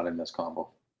wankers are not in this combo.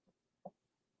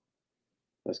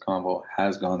 This combo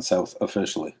has gone south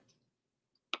officially.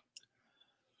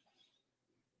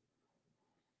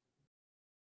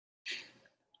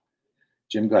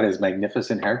 Jim got his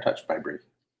magnificent hair touched by Bree.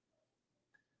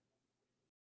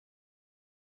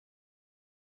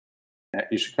 Yeah,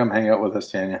 you should come hang out with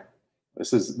us, Tanya.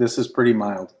 This is pretty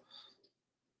mild.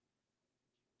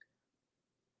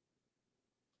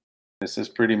 This is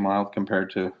pretty mild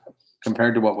compared to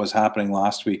what was happening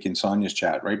last week in Sonia's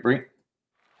chat, right, Bree?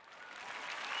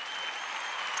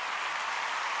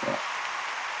 Yeah.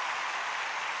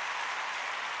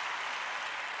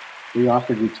 We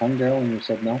offered you tongue, Daryl, and you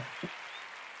said no.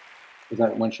 Is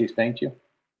that when she spanked you?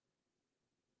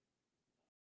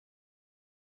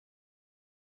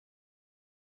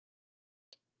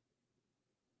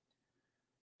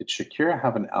 Did Shakira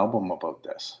have an album about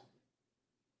this?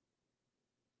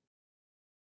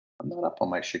 I'm not up on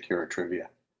my Shakira trivia.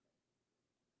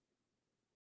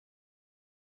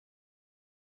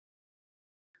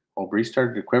 Oh, Bree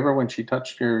started to quiver when she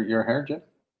touched your hair, Jim?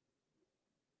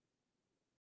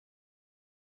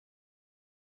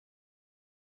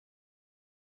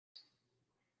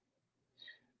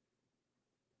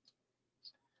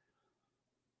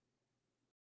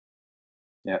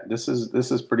 Yeah, this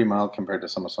is pretty mild compared to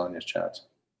some of Sonia's chats.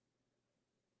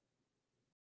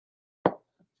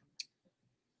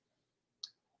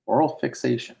 Oral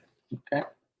fixation. Okay.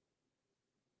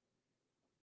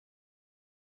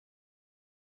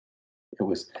 It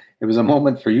was a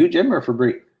moment for you, Jim, or for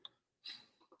Bree?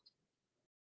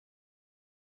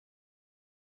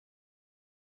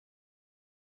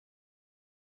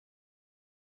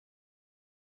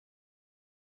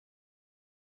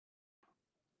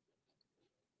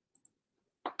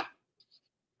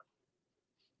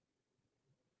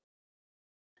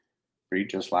 Bree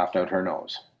just laughed out her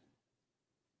nose.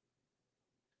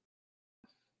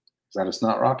 Is that a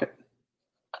snot rocket?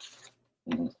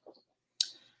 Mm-hmm.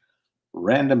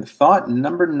 Random thought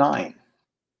number 9.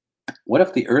 What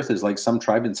if the Earth is like some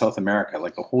tribe in South America?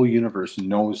 Like the whole universe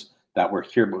knows that we're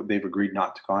here, but they've agreed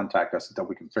not to contact us until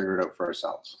we can figure it out for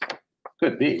ourselves.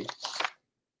 Could be.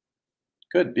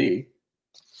 Could be.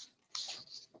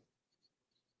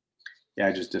 Yeah,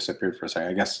 I just disappeared for a second.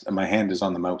 I guess my hand is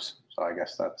on the mouse, so I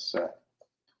guess that's.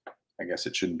 I guess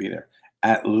it shouldn't be there.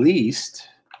 At least.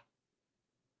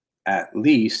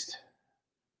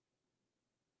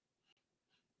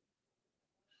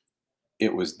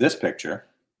 It was this picture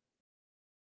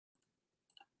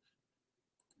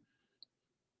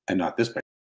and not this picture.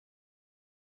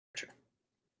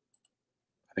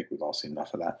 I think we've all seen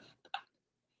enough of that.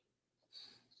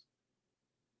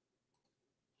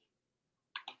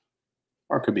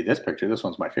 Or it could be this picture. This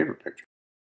one's my favorite picture.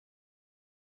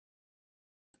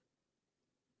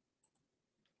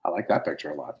 I like that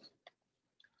picture a lot.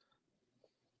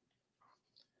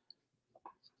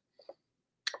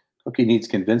 Cookie needs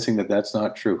convincing that that's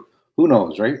not true. Who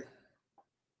knows, right?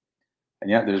 And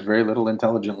yet there's very little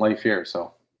intelligent life here.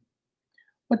 So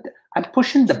I'm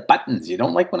pushing the buttons. You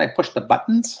don't like when I push the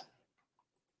buttons?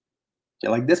 Do you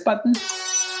like this button?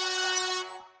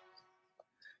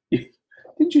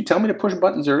 Didn't you tell me to push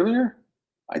buttons earlier?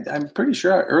 I'm pretty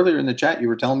sure earlier in the chat you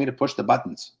were telling me to push the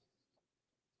buttons.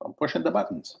 I'm pushing the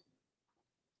buttons.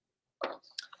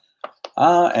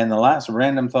 And the last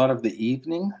random thought of the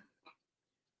evening.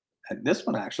 And this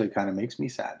one actually kind of makes me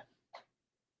sad.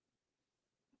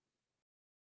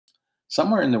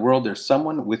 Somewhere in the world, there's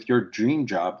someone with your dream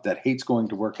job that hates going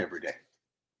to work every day.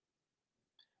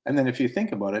 And then if you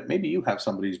think about it, maybe you have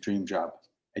somebody's dream job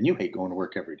and you hate going to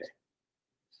work every day.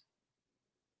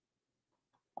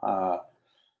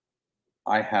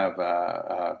 I have,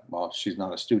 well, she's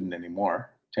not a student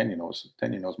anymore. Tanya knows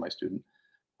my student.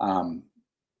 And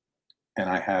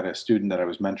I had a student that I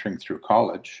was mentoring through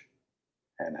college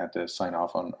and had to sign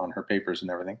off on her papers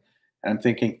and everything. And I'm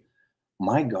thinking,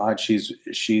 my God,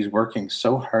 she's working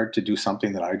so hard to do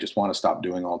something that I just want to stop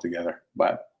doing altogether.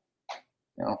 But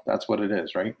you know, that's what it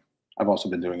is, right? I've also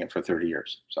been doing it for 30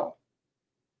 years, so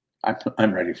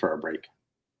I'm ready for a break.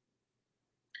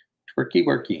 Twerky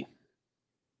worky.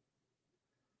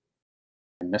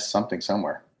 missed something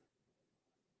somewhere.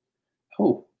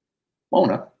 Oh,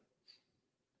 Mona.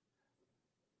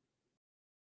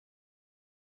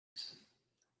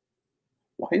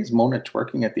 Why is Mona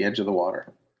twerking at the edge of the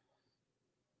water?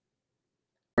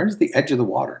 Where's the edge of the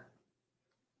water?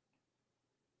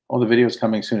 Oh, the video is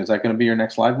coming soon. Is that going to be your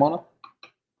next live, Mona?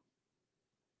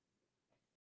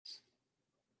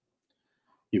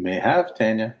 You may have,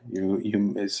 Tanya.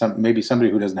 Maybe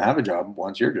somebody who doesn't have a job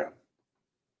wants your job.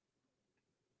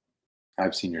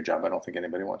 I've seen your job. I don't think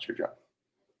anybody wants your job.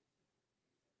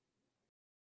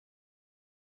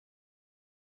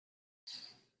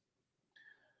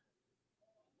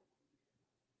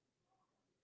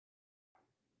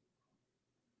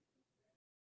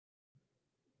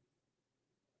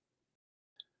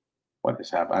 What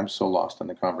is happening? I'm so lost in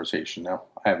the conversation now.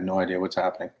 I have no idea what's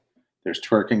happening. There's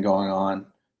twerking going on.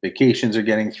 Vacations are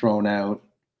getting thrown out.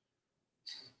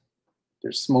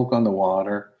 There's smoke on the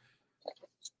water.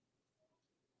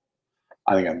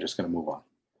 I think I'm just going to move on.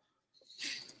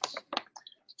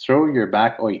 Throw your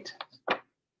back oit.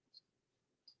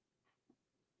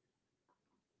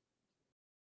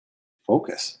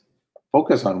 Focus.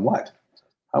 Focus on what?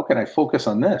 How can I focus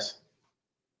on this?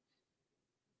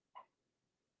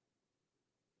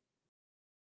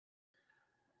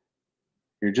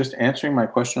 You're just answering my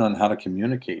question on how to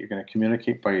communicate. You're going to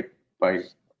communicate by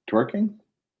twerking?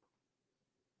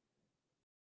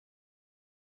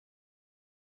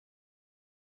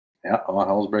 Yeah, all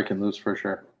hell's breaking loose for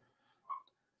sure.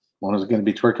 One is going to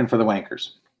be twerking for the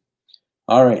wankers.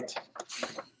 All right.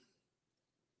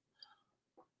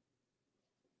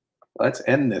 Let's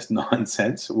end this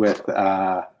nonsense with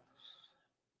a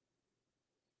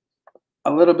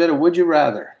little bit of would you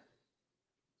rather.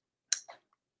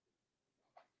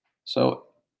 So,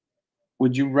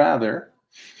 would you rather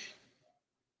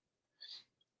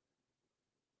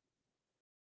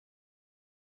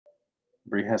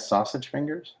Brie has sausage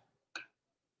fingers?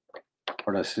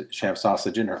 Or does she have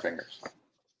sausage in her fingers?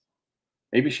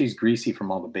 Maybe she's greasy from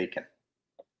all the bacon.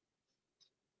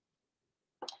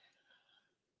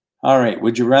 All right.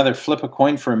 Would you rather flip a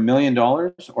coin for $1 million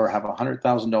or have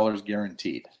 $100,000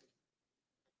 guaranteed?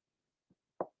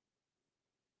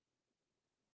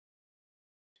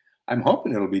 I'm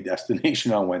hoping it'll be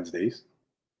destination on Wednesdays.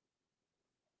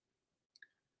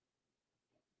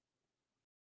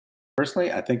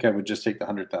 Personally, I think I would just take the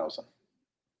 100,000.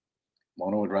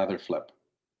 Mona would rather flip.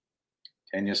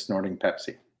 Tanya's snorting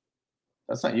Pepsi.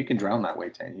 That's not, you can drown that way,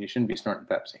 Tanya. You shouldn't be snorting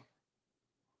Pepsi.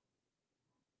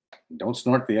 Don't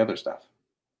snort the other stuff.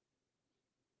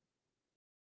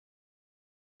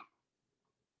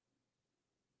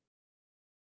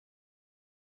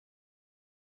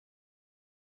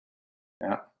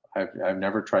 Yeah, I've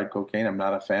never tried cocaine. I'm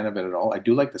not a fan of it at all. I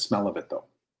do like the smell of it though.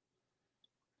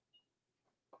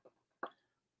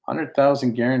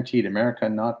 100,000 guaranteed. America,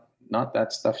 not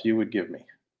that stuff you would give me.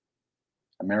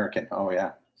 American. Oh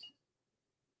yeah.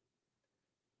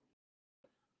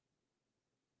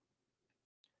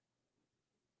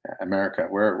 America,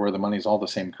 where the money's all the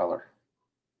same color.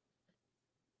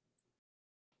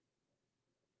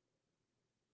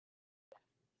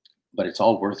 But it's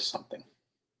all worth something.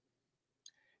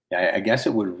 Yeah, I guess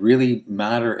it would really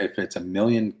matter if it's $1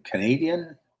 million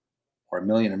Canadian or $1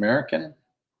 million American.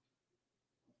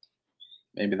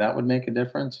 Maybe that would make a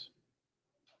difference.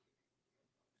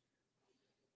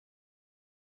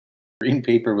 Green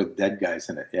paper with dead guys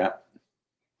in it. Yeah.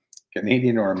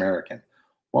 Canadian or American.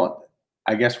 Well,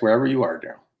 I guess wherever you are,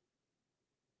 Daryl.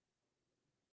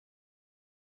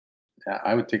 Yeah,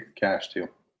 I would take the cash too.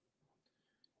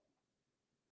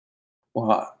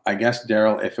 Well, I guess,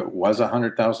 Daryl, if it was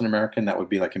 100,000 American, that would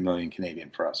be like $1 million Canadian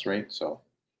for us, right? So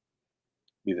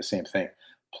be the same thing.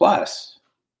 Plus,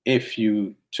 if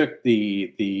you took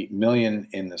the million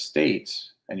in the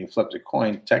States and you flipped a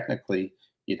coin, technically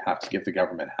you'd have to give the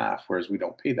government half, whereas we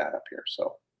don't pay that up here.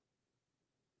 So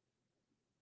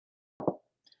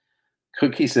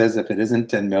Cookie says if it isn't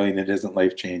 10 million, it isn't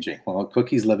life changing. Well,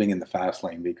 Cookie's living in the fast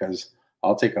lane because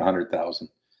I'll take 100,000.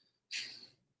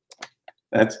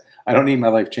 I don't need my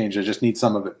life changed. I just need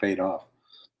some of it paid off.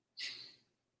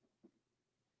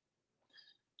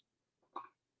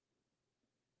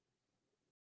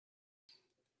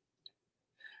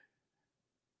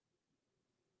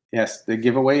 Yes, the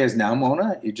giveaway is now,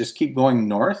 Mona. You just keep going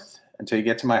north until you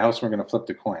get to my house. And we're going to flip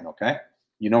the coin, okay?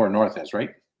 You know where north is,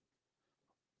 right?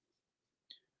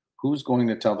 Who's going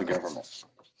to tell the government?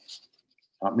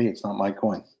 Not me. It's not my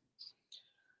coin.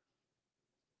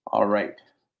 All right.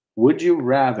 Would you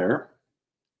rather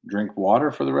drink water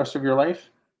for the rest of your life?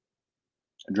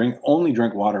 Only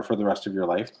drink water for the rest of your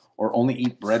life, or only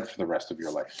eat bread for the rest of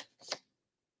your life?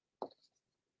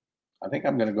 I think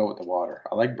I'm going to go with the water.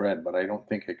 I like bread, but I don't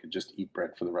think I could just eat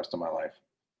bread for the rest of my life.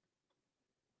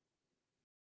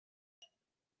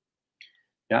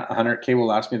 Yeah, 100K will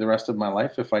last me the rest of my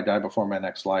life if I die before my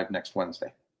next live next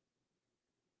Wednesday.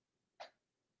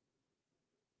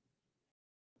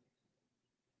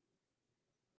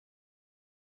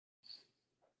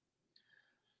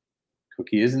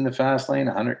 Cookie is in the fast lane.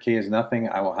 100K is nothing.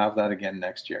 I will have that again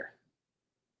next year.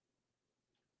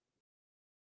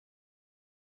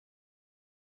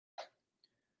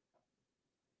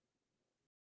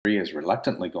 Bree is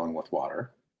reluctantly going with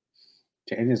water.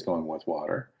 Tanya is going with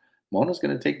water. Mona's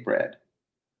going to take bread.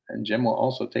 And Jim will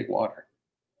also take water.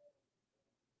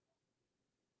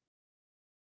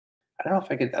 I don't know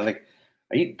if I could,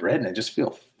 I eat bread and I just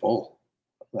feel full.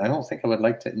 I don't think I would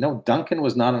like to. No, Duncan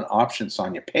was not an option,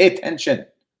 Sonia. Pay attention.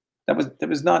 That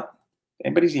was not.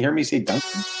 Anybody hear me say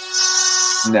Duncan?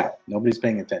 No, nobody's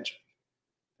paying attention.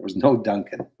 There was no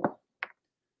Duncan.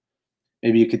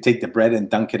 Maybe you could take the bread and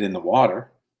dunk it in the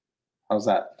water. How's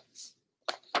that?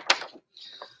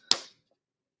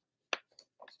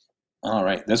 All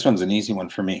right, this one's an easy one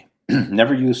for me.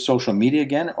 Never use social media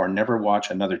again or never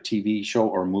watch another TV show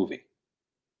or movie.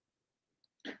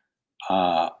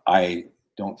 I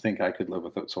don't think I could live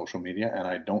without social media, and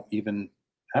I don't even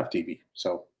have TV.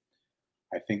 So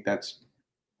I think that's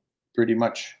pretty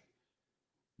much.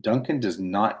 Duncan does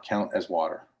not count as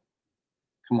water.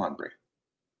 Come on, Brie.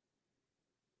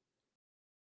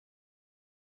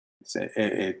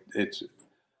 It's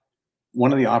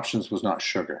one of the options was not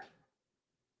sugar.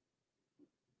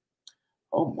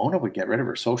 Oh, Mona would get rid of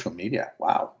her social media.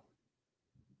 Wow.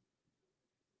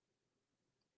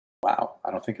 Wow.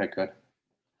 I don't think I could.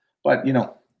 But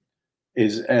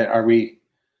is are we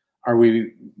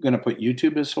going to put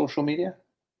YouTube as social media?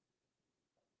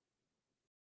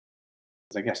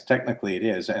 I guess technically it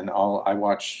is, and I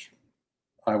watch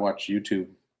YouTube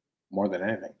more than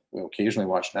anything. We occasionally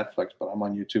watch Netflix, but I'm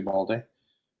on YouTube all day.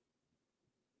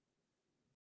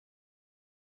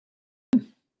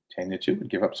 Tanya too would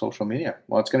give up social media.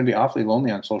 Well, it's going to be awfully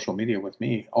lonely on social media with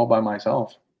me all by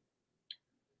myself.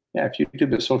 Yeah, if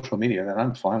YouTube is social media, then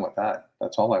I'm fine with that.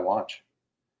 That's all I watch.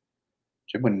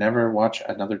 Jim would never watch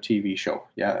another TV show.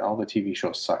 Yeah, all the TV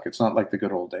shows suck. It's not like the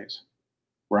good old days.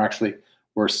 We're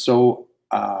so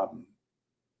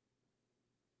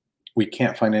we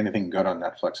can't find anything good on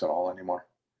Netflix at all anymore.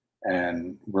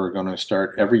 And we're going to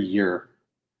start every year.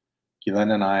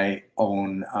 Guylaine and I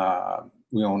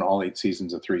we own all 8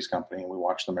 seasons of Three's Company, and we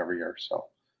watch them every year. So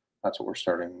that's what we're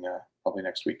starting probably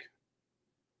next week.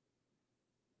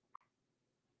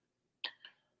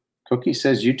 Cookie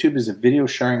says YouTube is a video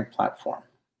sharing platform.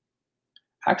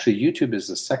 Actually, YouTube is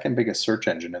the second biggest search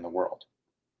engine in the world.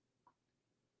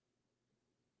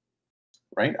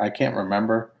 Right? I can't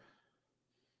remember.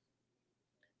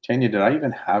 Tanya, did I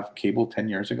even have cable 10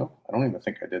 years ago? I don't even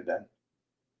think I did then.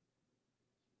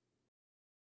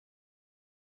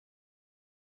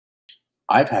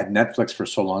 I've had Netflix for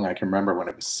so long, I can remember when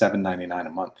it was $7.99 a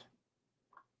month.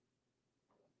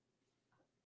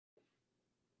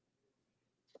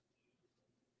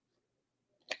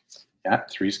 Yeah,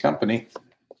 Three's Company.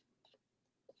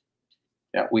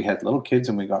 Yeah, we had little kids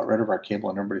and we got rid of our cable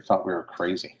and everybody thought we were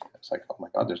crazy. It's like, oh my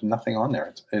God, there's nothing on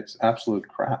there. It's absolute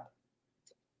crap.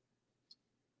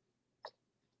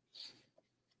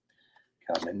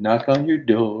 Come and knock on your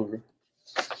door.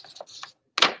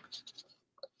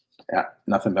 Yeah,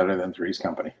 nothing better than Three's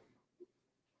Company.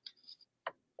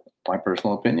 My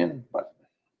personal opinion, but.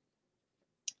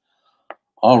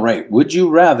 All right, would you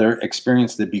rather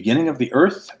experience the beginning of the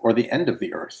earth or the end of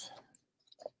the earth?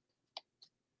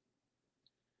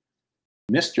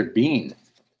 Mr. Bean.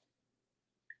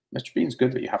 Mr. Bean's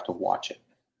good, but you have to watch it.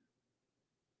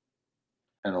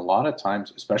 And a lot of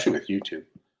times, especially with YouTube,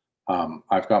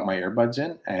 I've got my earbuds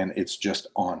in and it's just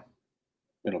on.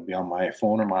 It'll be on my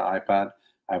phone or my iPad.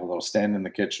 I have a little stand in the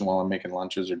kitchen while I'm making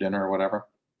lunches or dinner or whatever.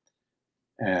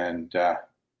 And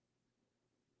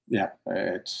yeah,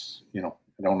 it's, I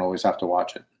don't always have to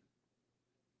watch it.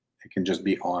 It can just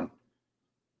be on.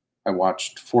 I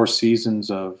watched 4 seasons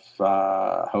of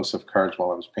House of Cards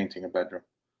while I was painting a bedroom.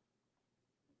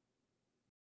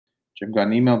 Jim got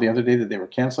an email the other day that they were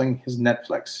canceling his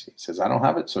Netflix. He says, I don't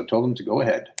have it, so I told him to go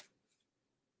ahead.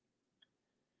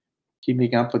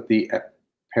 Keeping up with the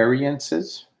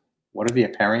appearances. What are the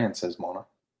appearances, Mona?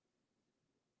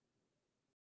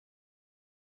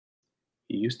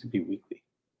 He used to be weekly.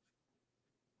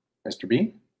 Mr.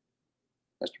 Bean?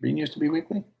 Mr. Bean used to be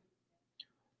weekly?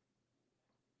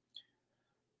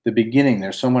 The beginning,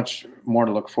 there's so much more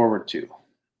to look forward to.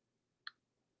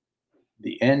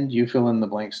 The end, you fill in the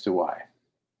blanks to why.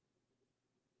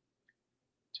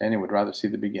 Tanya would rather see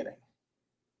the beginning.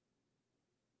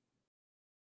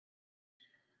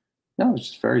 No, it was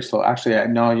just very slow. Actually,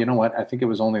 no, you know what? I think it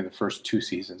was only the first 2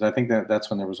 seasons. I think that's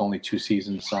when there was only 2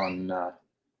 seasons on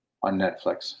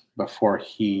Netflix before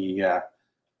Kevin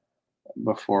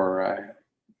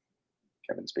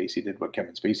Spacey did what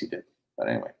Kevin Spacey did. But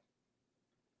anyway,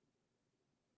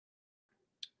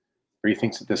 Bree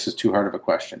thinks that this is too hard of a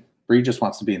question. Bree just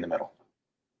wants to be in the middle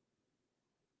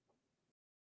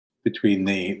between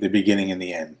the beginning and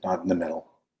the end, not in the middle.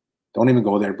 Don't even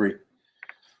go there, Bree.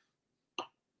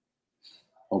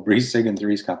 Oh, Bree's singing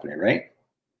Three's Company, right?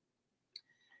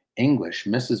 English,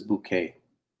 Mrs. Bouquet.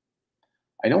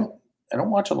 I don't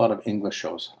watch a lot of English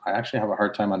shows. I actually have a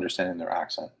hard time understanding their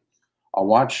accent. I'll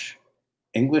watch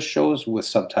English shows with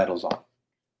subtitles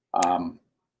on.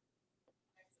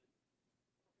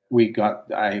 We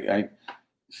got I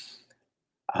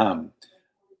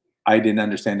didn't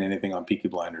understand anything on Peaky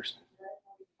Blinders.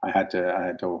 I had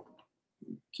to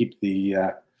keep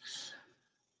the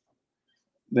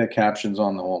captions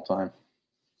on the whole time.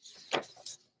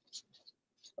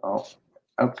 Oh,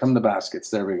 out come the baskets.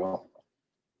 There we go.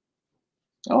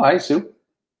 Oh, hi, Sue.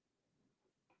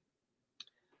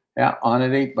 Yeah, on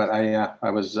at 8, but I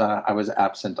was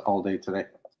absent all day today,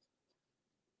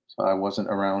 so I wasn't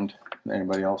around.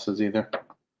 Anybody else's either.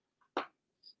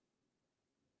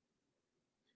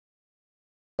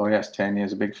 Oh yes, Tanya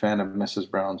is a big fan of Mrs.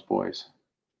 Brown's Boys.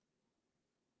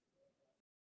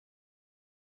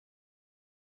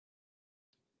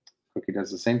 Cookie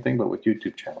does the same thing, but with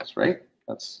YouTube channels, right?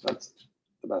 That's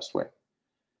the best way.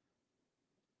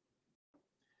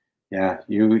 Yeah,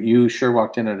 you sure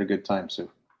walked in at a good time, Sue.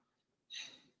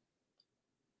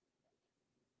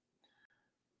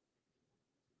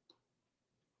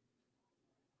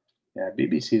 Yeah,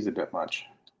 BBC is a bit much.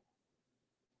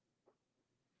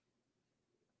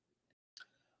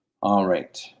 All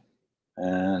right.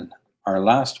 And our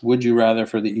last would you rather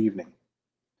for the evening.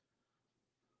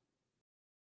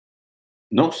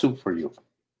 No soup for you.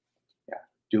 Yeah,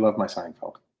 do love my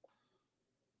Seinfeld.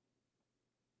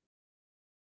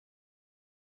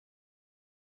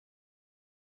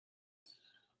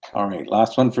 All right,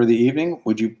 last one for the evening.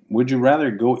 Would you rather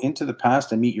go into the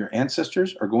past and meet your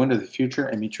ancestors or go into the future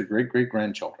and meet your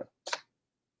great-great-grandchildren?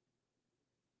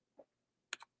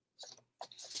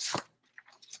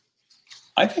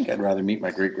 I think I'd rather meet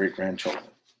my great-great-grandchildren.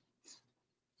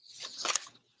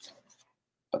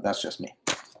 But that's just me.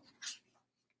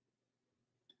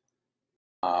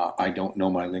 I don't know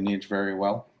my lineage very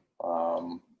well.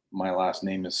 My last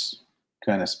name is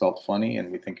kind of spelt funny,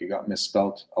 and we think it got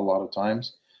misspelt a lot of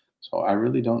times. So I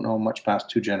really don't know much past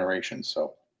 2 generations.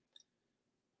 So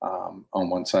on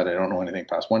one side, I don't know anything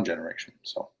past 1 generation.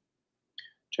 So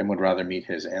Jim would rather meet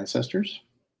his ancestors.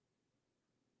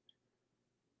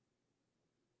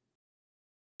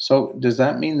 So does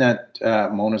that mean that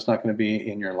Mona's not going to be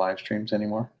in your live streams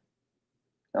anymore?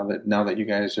 Now that you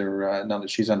guys are now that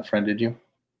she's unfriended you?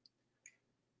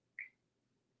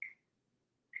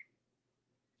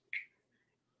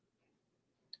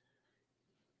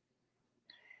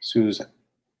 Susan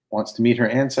wants to meet her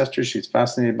ancestors. She's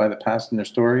fascinated by the past and their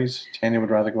stories. Tanya would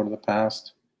rather go to the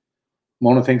past.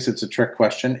 Mona thinks it's a trick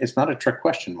question. It's not a trick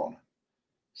question, Mona.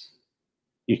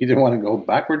 You either want to go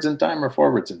backwards in time or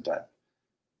forwards in time.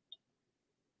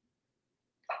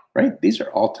 Right? These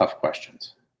are all tough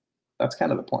questions. That's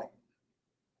kind of the point.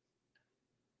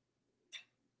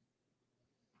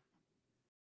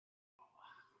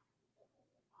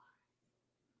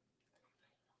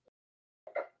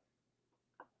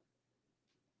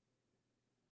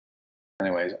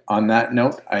 Anyways, on that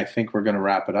note, I think we're going to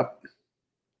wrap it up.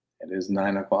 It is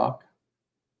 9 o'clock.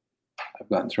 I've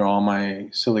gotten through all my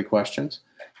silly questions.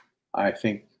 I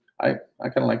think I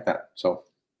kind of like that. So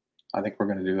I think we're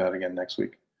going to do that again next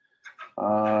week.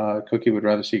 Cookie would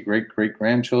rather see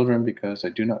great-great-grandchildren because I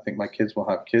do not think my kids will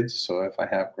have kids. So if I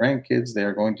have grandkids, they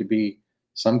are going to be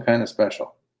some kind of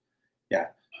special. Yeah.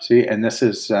 See, and this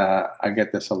is, I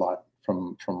get this a lot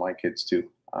from my kids too,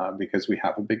 because we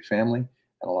have a big family,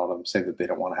 and a lot of them say that they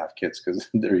don't want to have kids because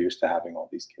they're used to having all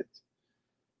these kids.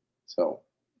 So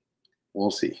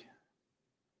we'll see.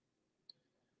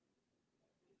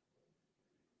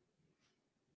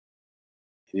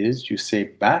 It is, you say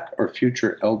back or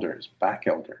future elders? Back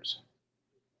elders.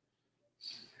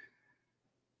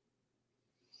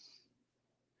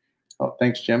 Oh,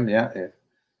 thanks, Jim. Yeah, if you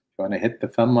want to hit the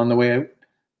thumb on the way out,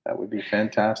 that would be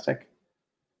fantastic.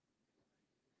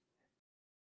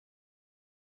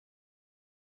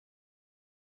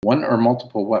 One or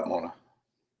multiple what, Mona?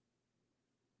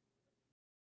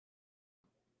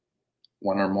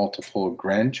 One or multiple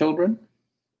grandchildren?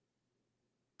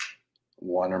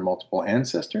 one or multiple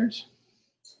ancestors.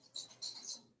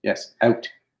 Yes, out.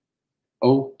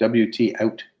 O-W-T,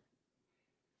 out.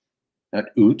 Not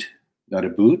oot, not a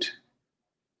boot.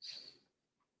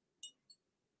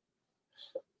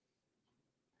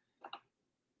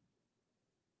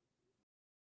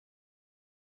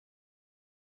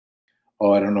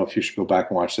 Oh, I don't know if you should go back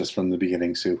and watch this from the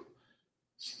beginning, Sue.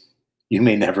 You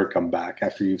may never come back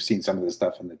after you've seen some of the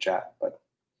stuff in the chat. But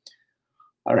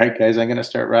all right, guys, I'm going to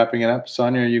start wrapping it up.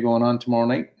 Sonia, are you going on tomorrow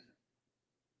night?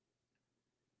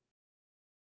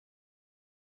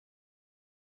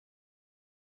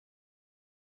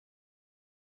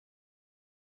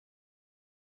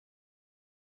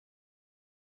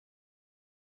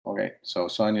 Okay, so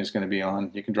Sonia's going to be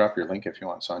on. You can drop your link if you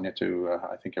want, Sonia, to,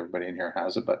 I think everybody in here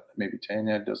has it, but maybe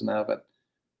Tanya doesn't have it.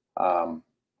 But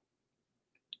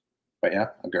yeah,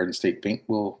 a Garden State Paint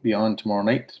will be on tomorrow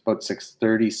night, about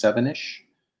 6:37-ish.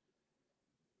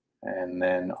 And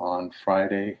then on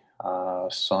Friday,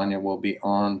 Sonia will be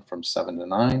on from 7 to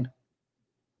 9.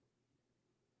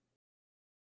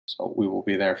 So we will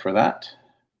be there for that.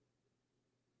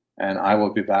 And I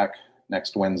will be back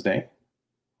next Wednesday.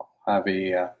 Have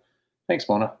a thanks,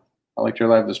 Mona. I liked your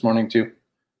live this morning too.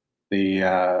 The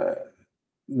I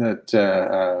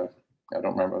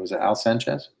don't remember. Was it Al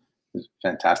Sanchez? He was a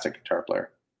fantastic guitar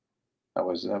player. That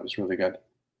was really good.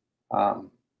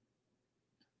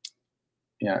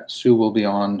 Yeah, Sue will be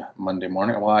on Monday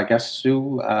morning. Well, I guess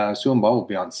Sue and Bob will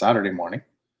be on Saturday morning,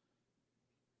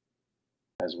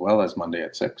 as well as Monday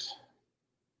at 6.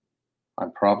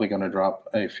 I'm probably going to drop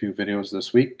a few videos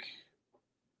this week,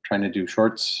 trying to do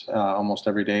shorts almost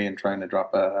every day and trying to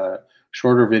drop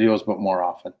shorter videos, but more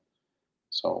often.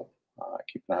 So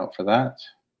keep an eye out for that.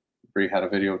 Bree had a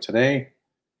video today,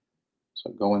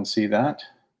 so go and see that.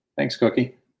 Thanks,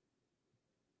 Cookie.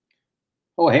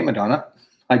 Oh, hey, Madonna.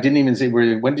 I didn't even see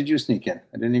when did you sneak in?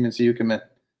 I didn't even see you come in.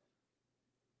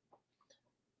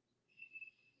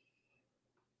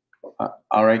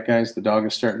 All right, guys, the dog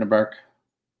is starting to bark.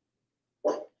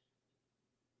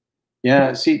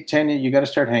 Yeah, see, Tanya, you got to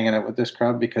start hanging out with this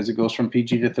crowd because it goes from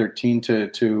PG to 13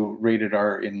 to rated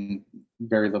R in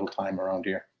very little time around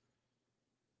here.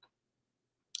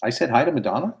 I said hi to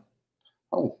Madonna?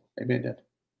 Oh, maybe I did.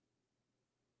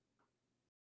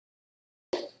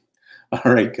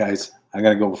 All right, guys, I got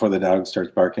to go before the dog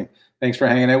starts barking. Thanks for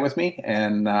hanging out with me,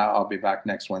 and I'll be back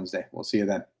next Wednesday. We'll see you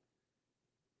then.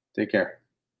 Take care.